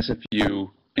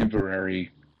SFU,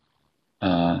 Inverary,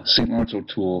 St. Lawrence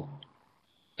O'Toole,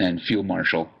 and Field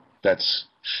Marshal. That's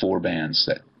 4 bands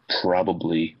that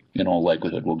probably, in all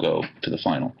likelihood, will go to the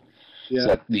final. Yeah. So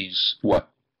that leaves,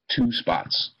 2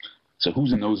 spots. So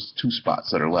who's in those 2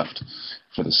 spots that are left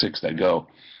for the 6 that go?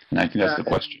 And I think that's the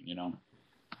question, you know.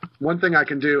 One thing I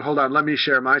can do, hold on, let me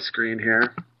share my screen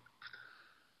here.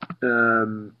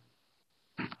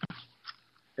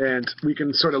 And we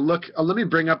can sort of look, let me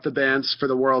bring up the bands for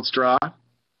the World's Draw.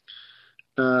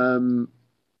 And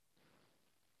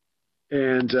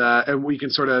we can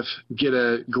sort of get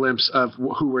a glimpse of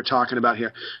who we're talking about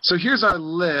here. So here's our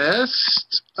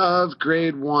list of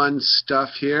grade 1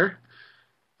 stuff here.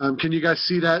 Can you guys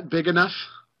see that big enough?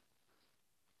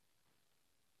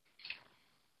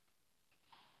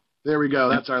 There we go.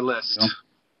 That's our list. Yeah.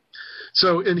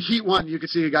 So in Heat 1, you can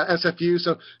see you got SFU.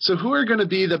 So who are going to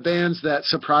be the bands that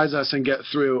surprise us and get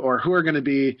through, or who are going to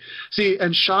be – see,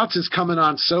 and Shots is coming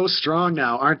on so strong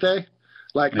now, aren't they?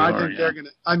 Like, I think they're going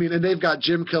to – I mean, and they've got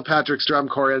Jim Kilpatrick's drum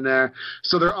corps in there,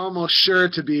 so they're almost sure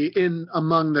to be in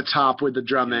among the top with the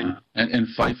drumming. Yeah. And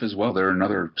Fife as well. They're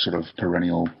another sort of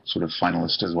perennial sort of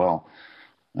finalist as well.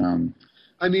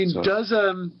 I mean, does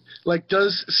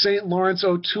St. Lawrence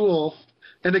O'Toole –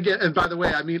 and again, and by the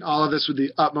way, I mean all of this with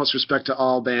the utmost respect to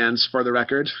all bands, for the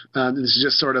record. This is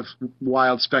just sort of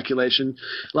wild speculation.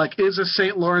 Like, is a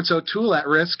St. Lawrence O'Toole at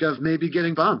risk of maybe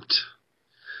getting bumped?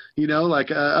 You know,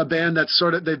 like a band that's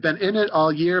sort of, they've been in it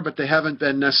all year, but they haven't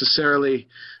been necessarily,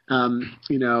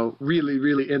 you know, really,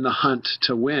 really in the hunt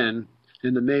to win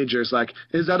in the majors. Like,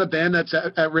 is that a band that's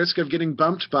at risk of getting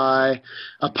bumped by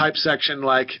a pipe section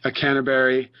like a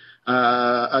Canterbury,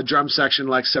 a drum section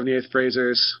like 78th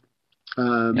Frasers?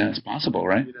 Yeah, it's possible,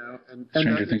 right? You know, and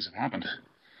stranger things have happened.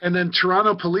 And then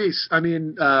Toronto Police. I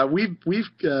mean, we've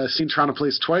seen Toronto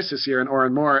Police twice this year in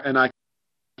Oranmore, and I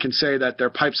can say that their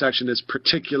pipe section is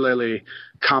particularly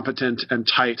competent and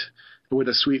tight with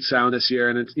a sweet sound this year.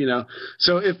 And it's, you know,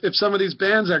 so if some of these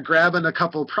bands are grabbing a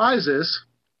couple prizes,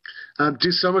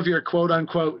 do some of your quote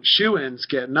unquote shoe-ins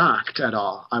get knocked at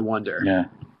all? I wonder. Yeah,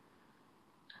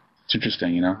 it's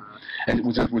interesting, you know. And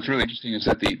what's really interesting is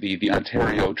that the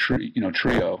Ontario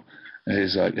trio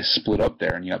is split up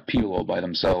there, and you got Pelo by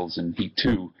themselves in Heat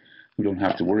 2, who don't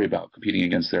have to worry about competing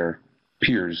against their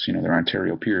peers, you know, their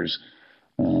Ontario peers,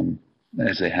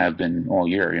 as they have been all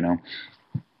year, you know.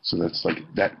 So that's like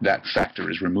that factor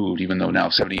is removed, even though now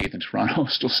 78th and Toronto are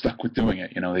still stuck with doing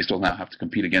it. You know, they still now have to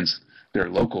compete against their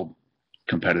local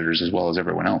competitors as well as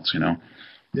everyone else, you know.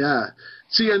 Yeah.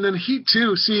 See, and then Heat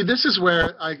 2, this is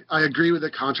where I agree with the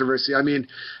controversy. I mean,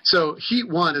 so Heat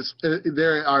 1 is,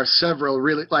 there are several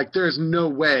really, like, there's no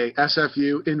way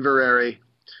SFU, Inverary,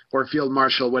 or Field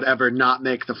Marshal would ever not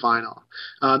make the final.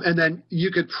 And then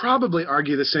you could probably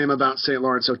argue the same about St.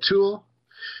 Lawrence O'Toole,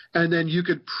 and then you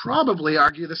could probably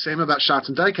argue the same about Shots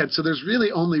and Dykehead. So there's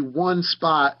really only one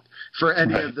spot for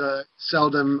any of the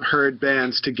seldom heard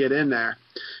bands to get in there.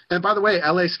 And by the way,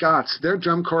 LA Scots, their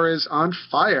drum corps is on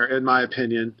fire, in my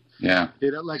opinion. Yeah.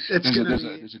 You know, like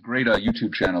there's a great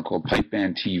YouTube channel called Pipe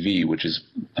Band TV, which is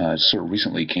sort of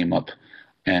recently came up,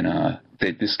 and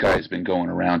this guy's been going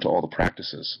around to all the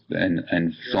practices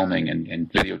and filming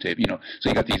and videotape. You know, so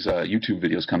you got these YouTube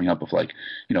videos coming up of, like,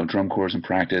 you know, drum corps in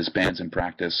practice, bands in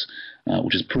practice,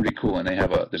 which is pretty cool. And they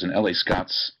have there's an LA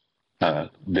Scots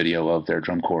video of their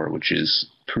drum corps, which is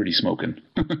pretty smoking.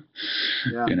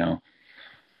 Yeah. You know.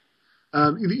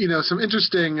 You know, some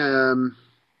interesting,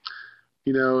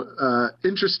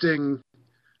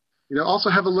 also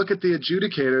have a look at the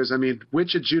adjudicators. I mean,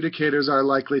 which adjudicators are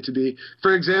likely to be,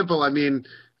 for example,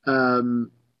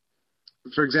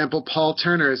 Paul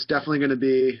Turner is definitely going to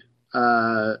be,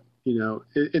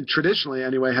 traditionally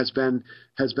anyway, has been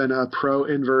a pro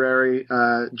Inverary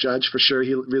judge for sure.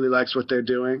 He really likes what they're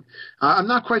doing. I'm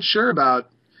not quite sure about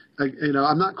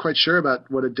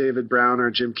what a David Brown or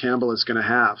Jim Campbell is going to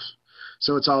have.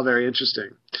 So it's all very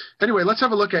interesting. Anyway, let's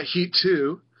have a look at Heat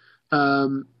 2.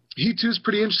 Heat 2 is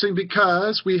pretty interesting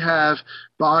because we have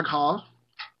Bog Hall,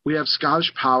 we have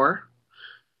Scottish Power,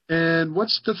 and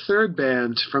what's the third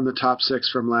band from the top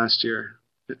 6 from last year?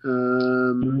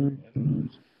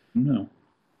 No.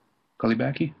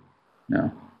 Kalibaki?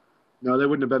 No. No, they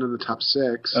wouldn't have been in the top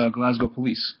 6. Glasgow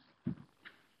Police.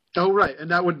 Oh, right, and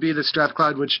that would be the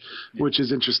Strathclyde, which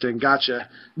is interesting. Gotcha.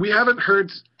 We haven't heard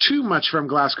too much from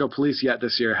Glasgow Police yet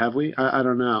this year, have we? I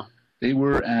don't know. They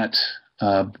were at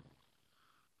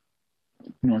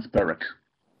North Berwick,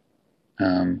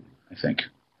 I think,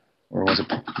 or was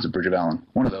it Bridge of Allen?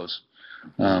 One of those.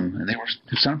 And it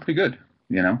sounded pretty good,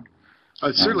 you know.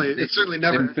 It's certainly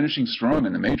never. They've been finishing strong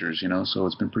in the majors, so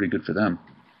it's been pretty good for them.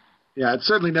 Yeah, it's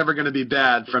certainly never going to be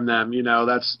bad from them,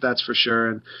 that's for sure.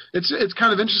 And it's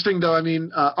kind of interesting, though. I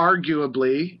mean,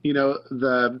 arguably,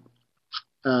 the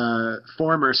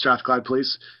former Strathclyde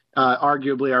Police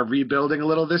arguably are rebuilding a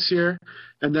little this year.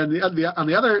 And then on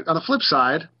the flip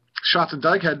side, Shotts and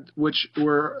Dykehead, which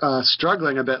were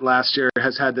struggling a bit last year,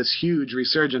 has had this huge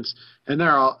resurgence, and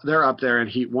they're up there in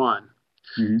Heat 1.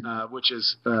 Mm-hmm. Which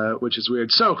is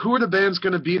weird. So, who are the bands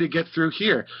going to be to get through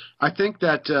here? I think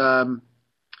Dalco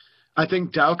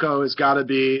has got to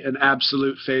be an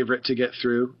absolute favorite to get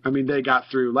through. I mean, they got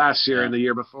through last year and the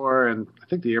year before, and I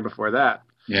think the year before that.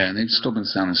 Yeah, and they've still been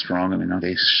sounding strong. I mean,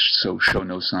 they show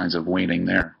no signs of waning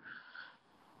there.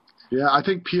 Yeah, I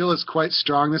think Peel is quite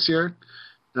strong this year.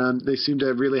 They seem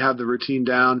to really have the routine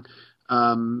down.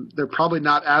 They're probably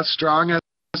not as strong as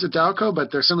at Dalco,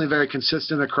 but they're certainly very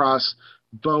consistent across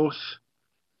both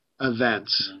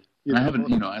events. I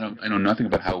know nothing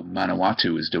about how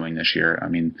Manawatu is doing this year. I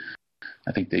mean,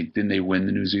 I think didn't they win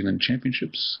the New Zealand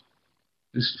Championships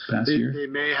this past year? They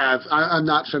may have. I'm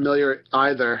not familiar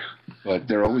either. But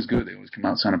they're always good. They always come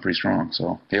out sounding pretty strong.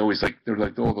 So they're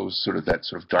like all those that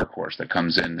sort of dark horse that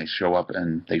comes in. They show up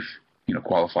and they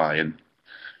qualify and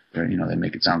they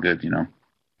make it sound good.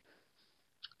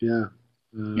 Yeah.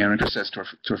 And Chris says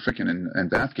Torficken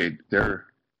and Bathgate,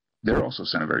 they're also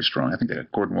sounding very strong. I think they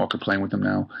got Gordon Walker playing with them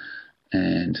now,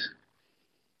 and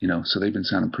so they've been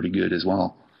sounding pretty good as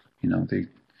well.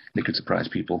 They could surprise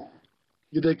people.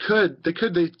 Yeah, they could.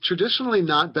 They've traditionally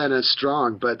not been as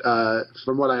strong, but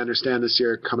from what I understand this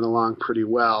year, coming along pretty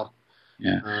well.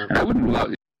 Yeah, and I wouldn't rule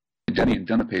out Jenny and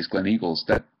Dunapace Glen Eagles.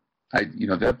 That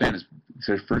band is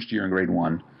their first year in Grade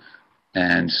 1,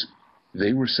 and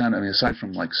they were sounding. I mean, aside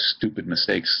from like stupid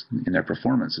mistakes in their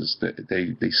performances,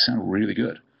 they sound really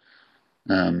good.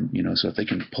 So if they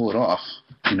can pull it off,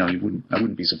 I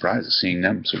wouldn't be surprised at seeing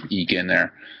them sort of eke in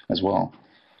there as well.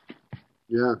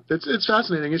 Yeah, it's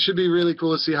fascinating. It should be really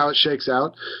cool to see how it shakes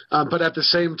out. But at the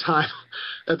same time,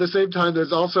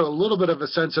 there's also a little bit of a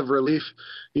sense of relief.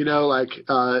 A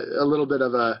little bit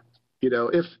of a,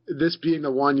 if this being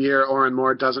the 1 year Oran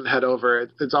Moore doesn't head over,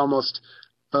 it's almost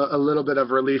a little bit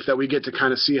of relief that we get to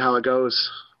kind of see how it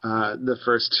goes. The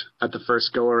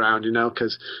first go around,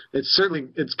 because it's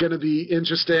going to be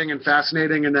interesting and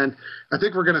fascinating, and then I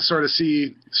think we're going to sort of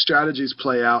see strategies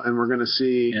play out, and we're going to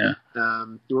see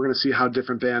how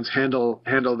different bands handle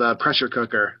the pressure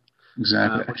cooker.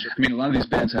 Exactly. I mean, a lot of these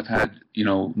bands have had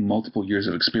multiple years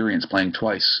of experience playing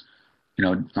twice,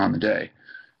 on the day,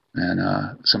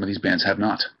 and some of these bands have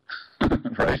not.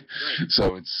 Right?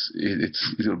 So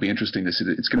it'll be interesting to see.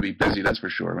 It's going to be busy, that's for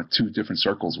sure. With two different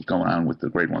circles going on with the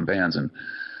Grade 1 bands, and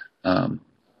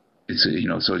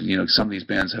some of these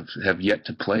bands have yet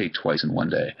to play twice in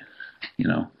one day,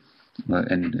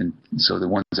 and so the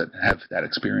ones that have that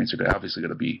experience are obviously going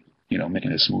to be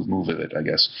making a smooth move of it, I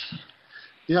guess.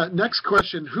 Yeah. Next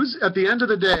question: who's at the end of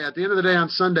the day on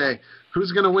Sunday?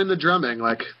 Who's going to win the drumming?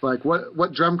 Like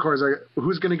what drum corps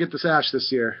who's going to get the sash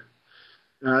this year?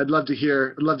 I'd love to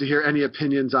hear any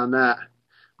opinions on that.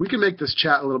 We can make this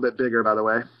chat a little bit bigger, by the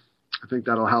way. I think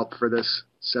that'll help for this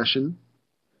session.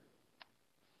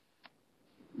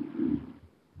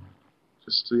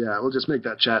 We'll just make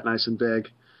that chat nice and big.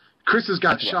 Chris has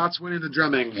got Shotts winning the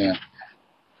drumming. Yeah.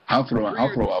 I'll throw out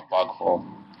Bogfall.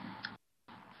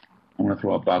 I want to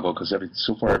throw out Boggle because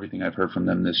so far everything I've heard from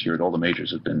them this year at all the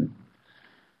majors have been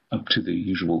up to the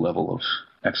usual level of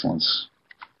excellence.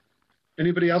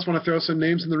 Anybody else want to throw some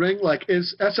names in the ring? Like,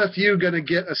 is SFU going to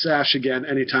get a sash again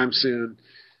anytime soon?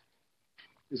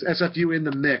 Is SFU in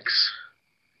the mix?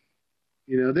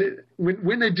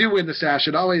 When they do win the sash,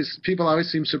 people always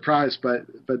seem surprised, but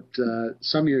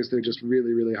some years they're just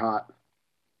really, really hot.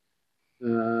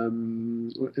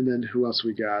 And then who else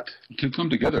we got? It can come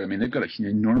together. I mean, they've got an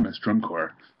enormous drum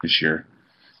corps this year.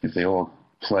 If they all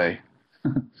play,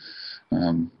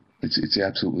 it's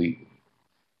absolutely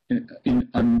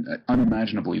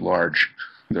unimaginably large,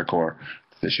 their corps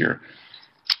this year.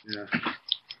 Yeah.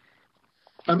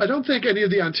 I don't think any of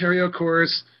the Ontario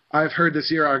corps I've heard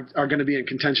this year are going to be in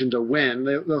contention to win.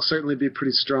 They'll certainly be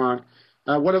pretty strong.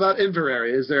 What about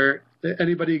Inverary? Is there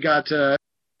anybody got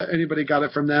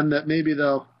it from them that maybe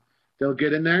they'll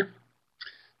get in there?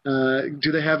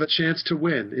 Do they have a chance to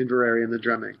win Inverary in the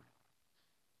drumming?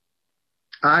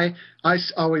 I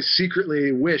always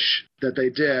secretly wish that they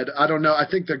did. I don't know. I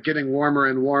think they're getting warmer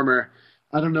and warmer.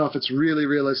 I don't know if it's really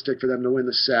realistic for them to win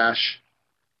the sash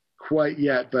quite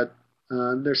yet, but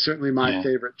they're certainly my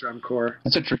favorite drum corps.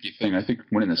 That's a tricky thing. I think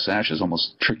winning the sash is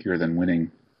almost trickier than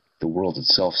winning the world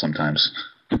itself sometimes.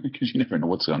 because you never know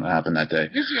what's going to happen that day.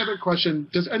 Here's the other question.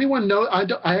 Does anyone know?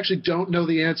 I actually don't know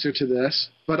the answer to this,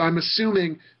 but I'm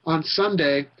assuming on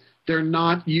Sunday they're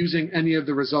not using any of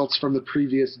the results from the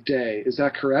previous day. Is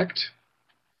that correct?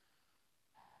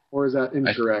 Or is that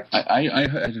incorrect?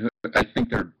 I think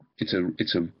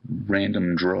it's a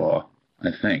random draw, I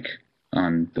think,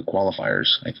 on the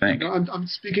qualifiers, I think. No, I'm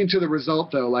speaking to the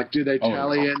result, though. Like, do they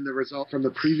tally in the result from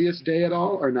the previous day at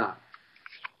all, or not?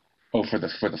 Oh, for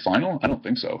the final? I don't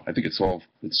think so. I think it's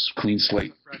clean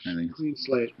slate. Clean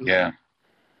slate. Okay. Yeah.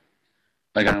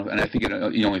 Like I think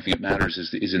the only thing that matters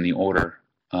is in the order,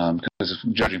 because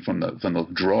judging from the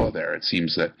draw there, it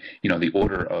seems that the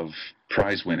order of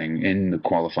prize winning in the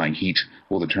qualifying heat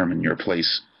will determine your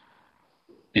place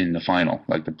in the final,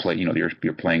 like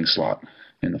your playing slot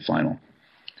in the final.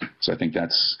 So I think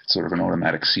that's sort of an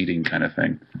automatic seeding kind of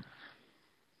thing.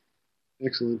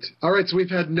 Excellent. All right, so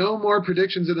we've had no more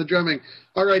predictions in the drumming.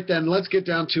 All right, then, let's get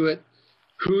down to it.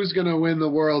 Who's going to win the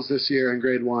Worlds this year in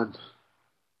Grade 1?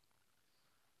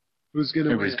 Who's going to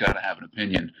win? Everybody's got to have an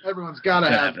opinion. Everyone's got to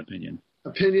have an opinion.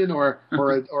 Opinion or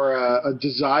a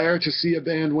desire to see a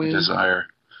band win. Desire.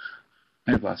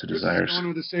 I have lots of desires. Going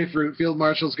with the safe route. Field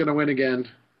Marshall's going to win again.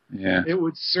 Yeah. It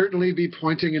would certainly be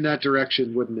pointing in that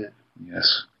direction, wouldn't it?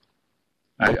 Yes.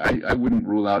 I wouldn't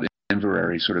rule out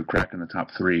Inverary sort of cracking the top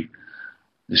 3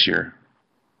 this year.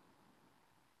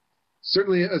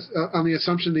 Certainly, on the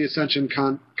assumption the Ascension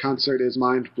concert is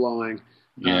mind-blowing.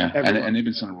 Yeah, and they've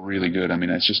been sounding really good. I mean,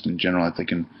 it's just in general, if they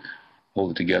can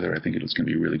hold it together, I think it's going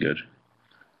to be really good.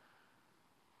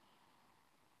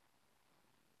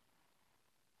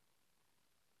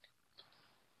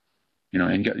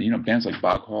 And bands like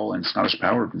Bog Hall and Scottish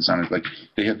Power have been sounding like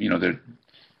they have,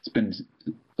 it's been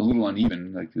a little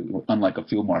uneven. Like, unlike a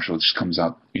Field Marshal, it just comes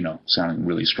out, sounding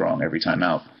really strong every time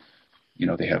out.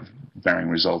 They have varying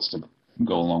results to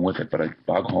go along with it, but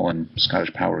Bog Hall and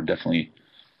Scottish Power are definitely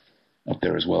up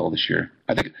there as well this year.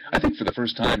 I think for the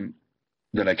first time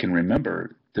that I can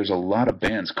remember, there's a lot of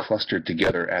bands clustered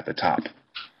together at the top.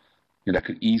 That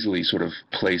could easily sort of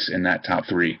place in that top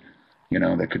 3.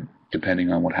 That could,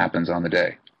 depending on what happens on the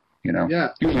day. Yeah.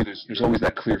 Usually there's always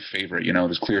that clear favorite.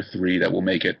 There's clear 3 that will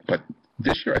make it. But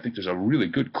this year, I think there's a really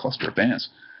good cluster of bands,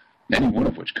 any one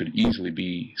of which could easily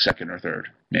be second or third,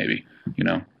 maybe.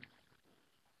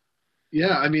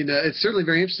 Yeah, I mean, it's certainly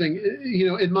very interesting.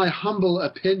 In my humble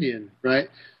opinion, right,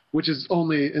 which is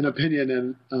only an opinion,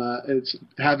 and it's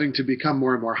having to become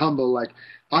more and more humble. Like,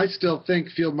 I still think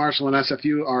Field Marshal and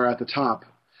SFU are at the top.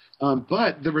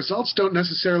 But the results don't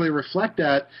necessarily reflect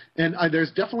that, and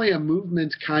there's definitely a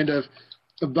movement kind of,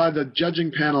 by the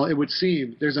judging panel, it would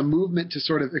seem, there's a movement to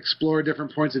sort of explore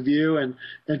different points of view and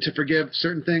to forgive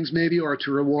certain things maybe, or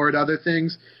to reward other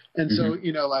things. And so,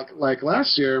 like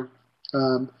last year,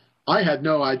 I had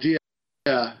no idea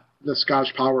the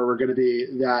Scottish Power were going to be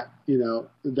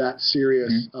that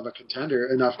serious of a contender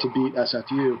enough to beat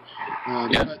SFU.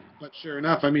 But sure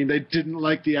enough, I mean, they didn't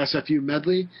like the SFU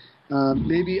medley.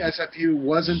 Maybe SFU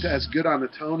wasn't as good on the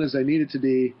tone as they needed to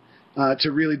be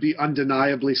to really be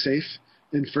undeniably safe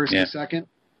in first and second.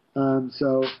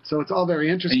 So it's all very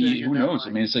interesting. And who knows? I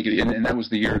mean, it's like, and that was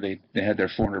the year they had their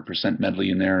 400%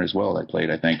 medley in there as well. They played,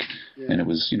 I think, and it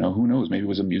was, who knows? Maybe it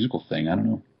was a musical thing. I don't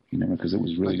know. Because it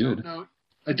was really good.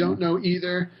 I don't know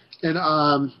either. And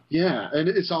and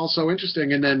it's all so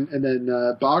interesting. And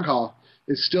then Bog Hall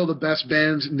is still the best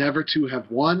band never to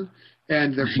have won,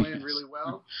 and they're playing really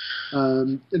well.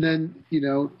 And then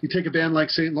you take a band like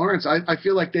St. Lawrence. I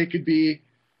feel like they could be.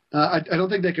 I don't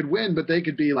think they could win, but they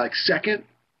could be like second,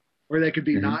 or they could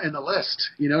be not in the list.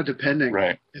 Depending.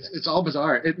 Right. It's all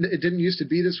bizarre. It didn't used to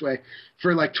be this way.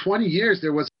 For like 20 years,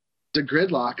 there was a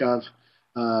gridlock of.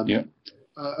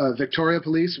 Victoria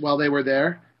Police while they were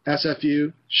there,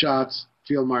 SFU, Shots,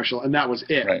 Field Marshal, and that was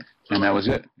it. Right, and that was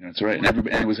it. That's right. And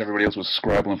everybody else was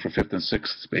scrabbling for 5th and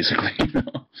 6th, basically.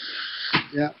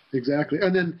 Yeah, exactly.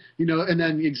 And then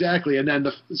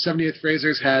the 78th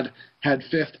Frasers had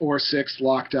 5th or 6th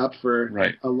locked up for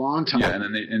a long time. Yeah,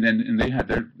 and they had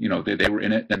their they were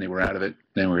in it, then they were out of it,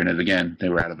 then were in it again. They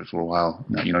were out of it for a while.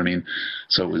 You know what I mean?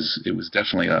 So it was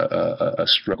definitely a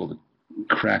struggle to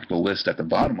crack the list at the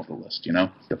bottom of the list,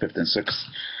 the 5th and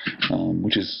 6th,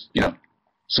 which is,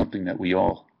 something that we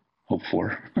all hope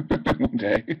for one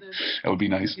day. That would be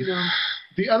nice.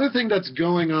 The other thing that's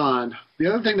going on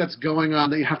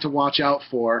that you have to watch out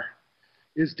for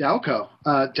is Dowco.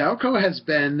 Dowco has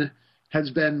been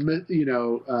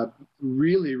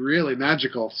really, really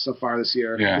magical so far this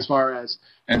year. Yeah. As far as,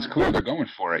 and it's clear they're going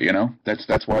for it.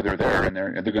 That's why they're there, and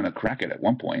they're going to crack it at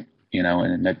one point.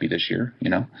 And it might be this year.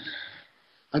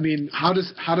 I mean, how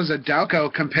does a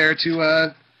Dowco compare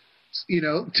to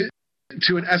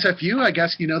to an SFU, I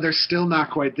guess, they're still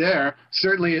not quite there.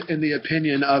 Certainly in the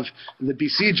opinion of the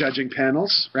BC judging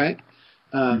panels, right?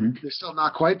 They're still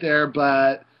not quite there,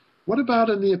 but what about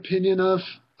in the opinion of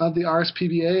the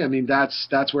RSPBA? I mean,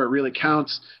 that's where it really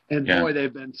counts. And boy,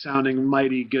 they've been sounding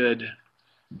mighty good.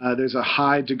 There's a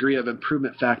high degree of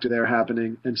improvement factor there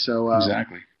happening. And so,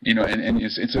 exactly. And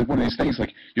it's one of these things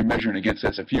like you're measuring against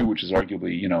SFU, which is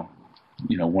arguably,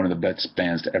 one of the best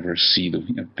bands to ever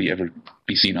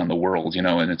be seen on the world,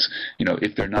 and it's,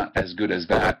 if they're not as good as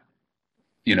that,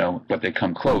 but they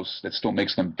come close, that still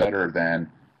makes them better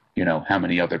than, how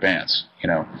many other bands,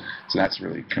 so that's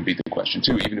really can be the question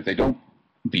too. Even if they don't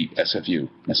beat SFU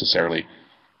necessarily,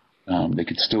 they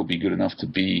could still be good enough to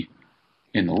be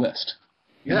in the list.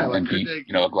 And beat,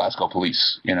 a Glasgow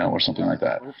Police, or something like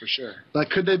that. Oh, for sure.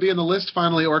 Like, could they be in the list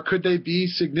finally, or could they be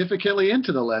significantly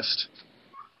into the list?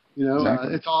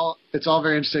 Exactly. It's all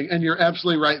very interesting. And you're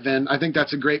absolutely right, Vin. I think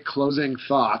that's a great closing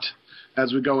thought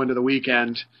as we go into the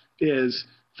weekend is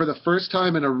for the first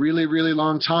time in a really, really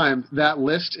long time, that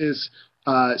list is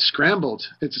scrambled.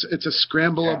 It's a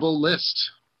scrambleable list.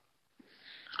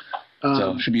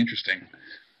 So it should be interesting.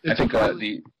 I think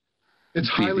it's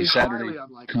highly Saturday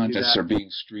unlikely contests are being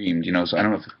streamed, so I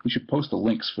don't know if we should post the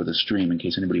links for the stream in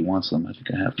case anybody wants them. I think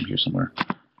I have them here somewhere.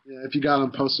 Yeah, if you got them,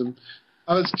 post them.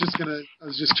 I was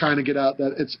just trying to get out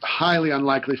that it's highly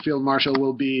unlikely Field Marshal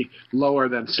will be lower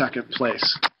than second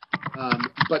place.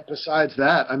 But besides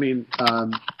that, I mean,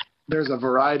 there's a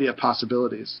variety of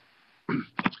possibilities. So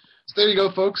there you go,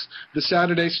 folks. The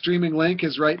Saturday streaming link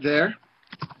is right there.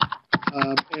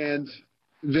 And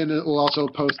Vin will also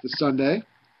post the Sunday.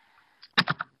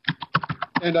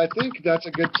 And I think that's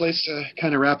a good place to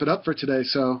kind of wrap it up for today.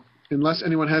 So unless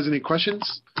anyone has any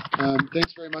questions,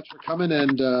 thanks very much for coming,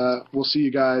 and we'll see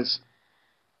you guys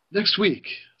next week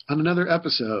on another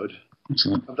episode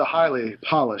of the highly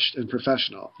polished and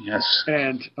professional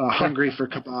and hungry for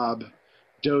kebab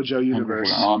Dojo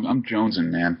Universe. I'm jonesing,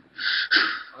 man.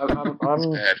 I'm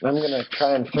going to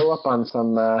try and fill up on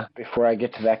some before I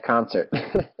get to that concert.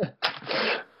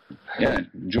 Yeah,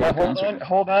 enjoy the concert.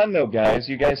 Hold on, though, guys.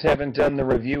 You guys haven't done the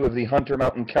review of the Hunter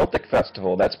Mountain Celtic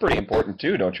Festival. That's pretty important,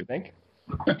 too, don't you think?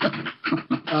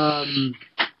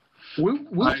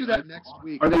 We'll do that next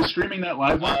week. Are they streaming that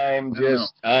live? I'm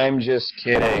just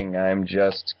kidding.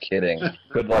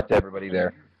 Good luck to everybody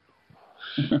there.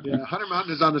 Yeah, Hunter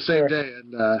Mountain is on the same day,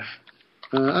 and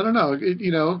I don't know.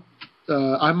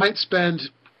 I might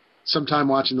spend some time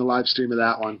watching the live stream of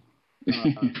that one.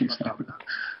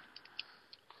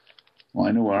 Well,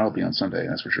 I know where I'll be on Sunday,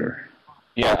 that's for sure.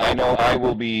 Yeah, I know I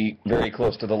will be very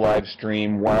close to the live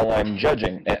stream while I'm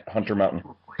judging at Hunter Mountain.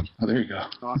 Oh, there you go.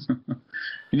 Awesome. So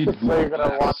you're going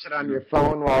to watch it on your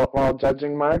phone while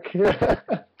judging, Mark? No.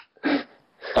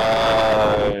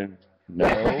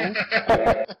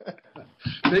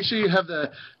 Make sure you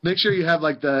have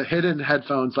like the hidden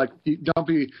headphones. Like don't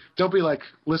be like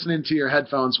listening to your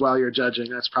headphones while you're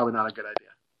judging. That's probably not a good idea.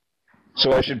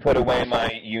 So I should put away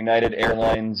my United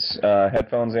Airlines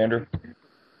headphones, Andrew?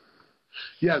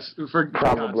 Yes,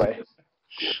 probably.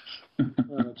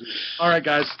 All right,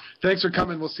 guys. Thanks for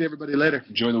coming. We'll see everybody later.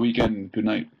 Enjoy the weekend. Good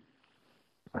night.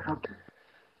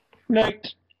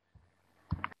 Night.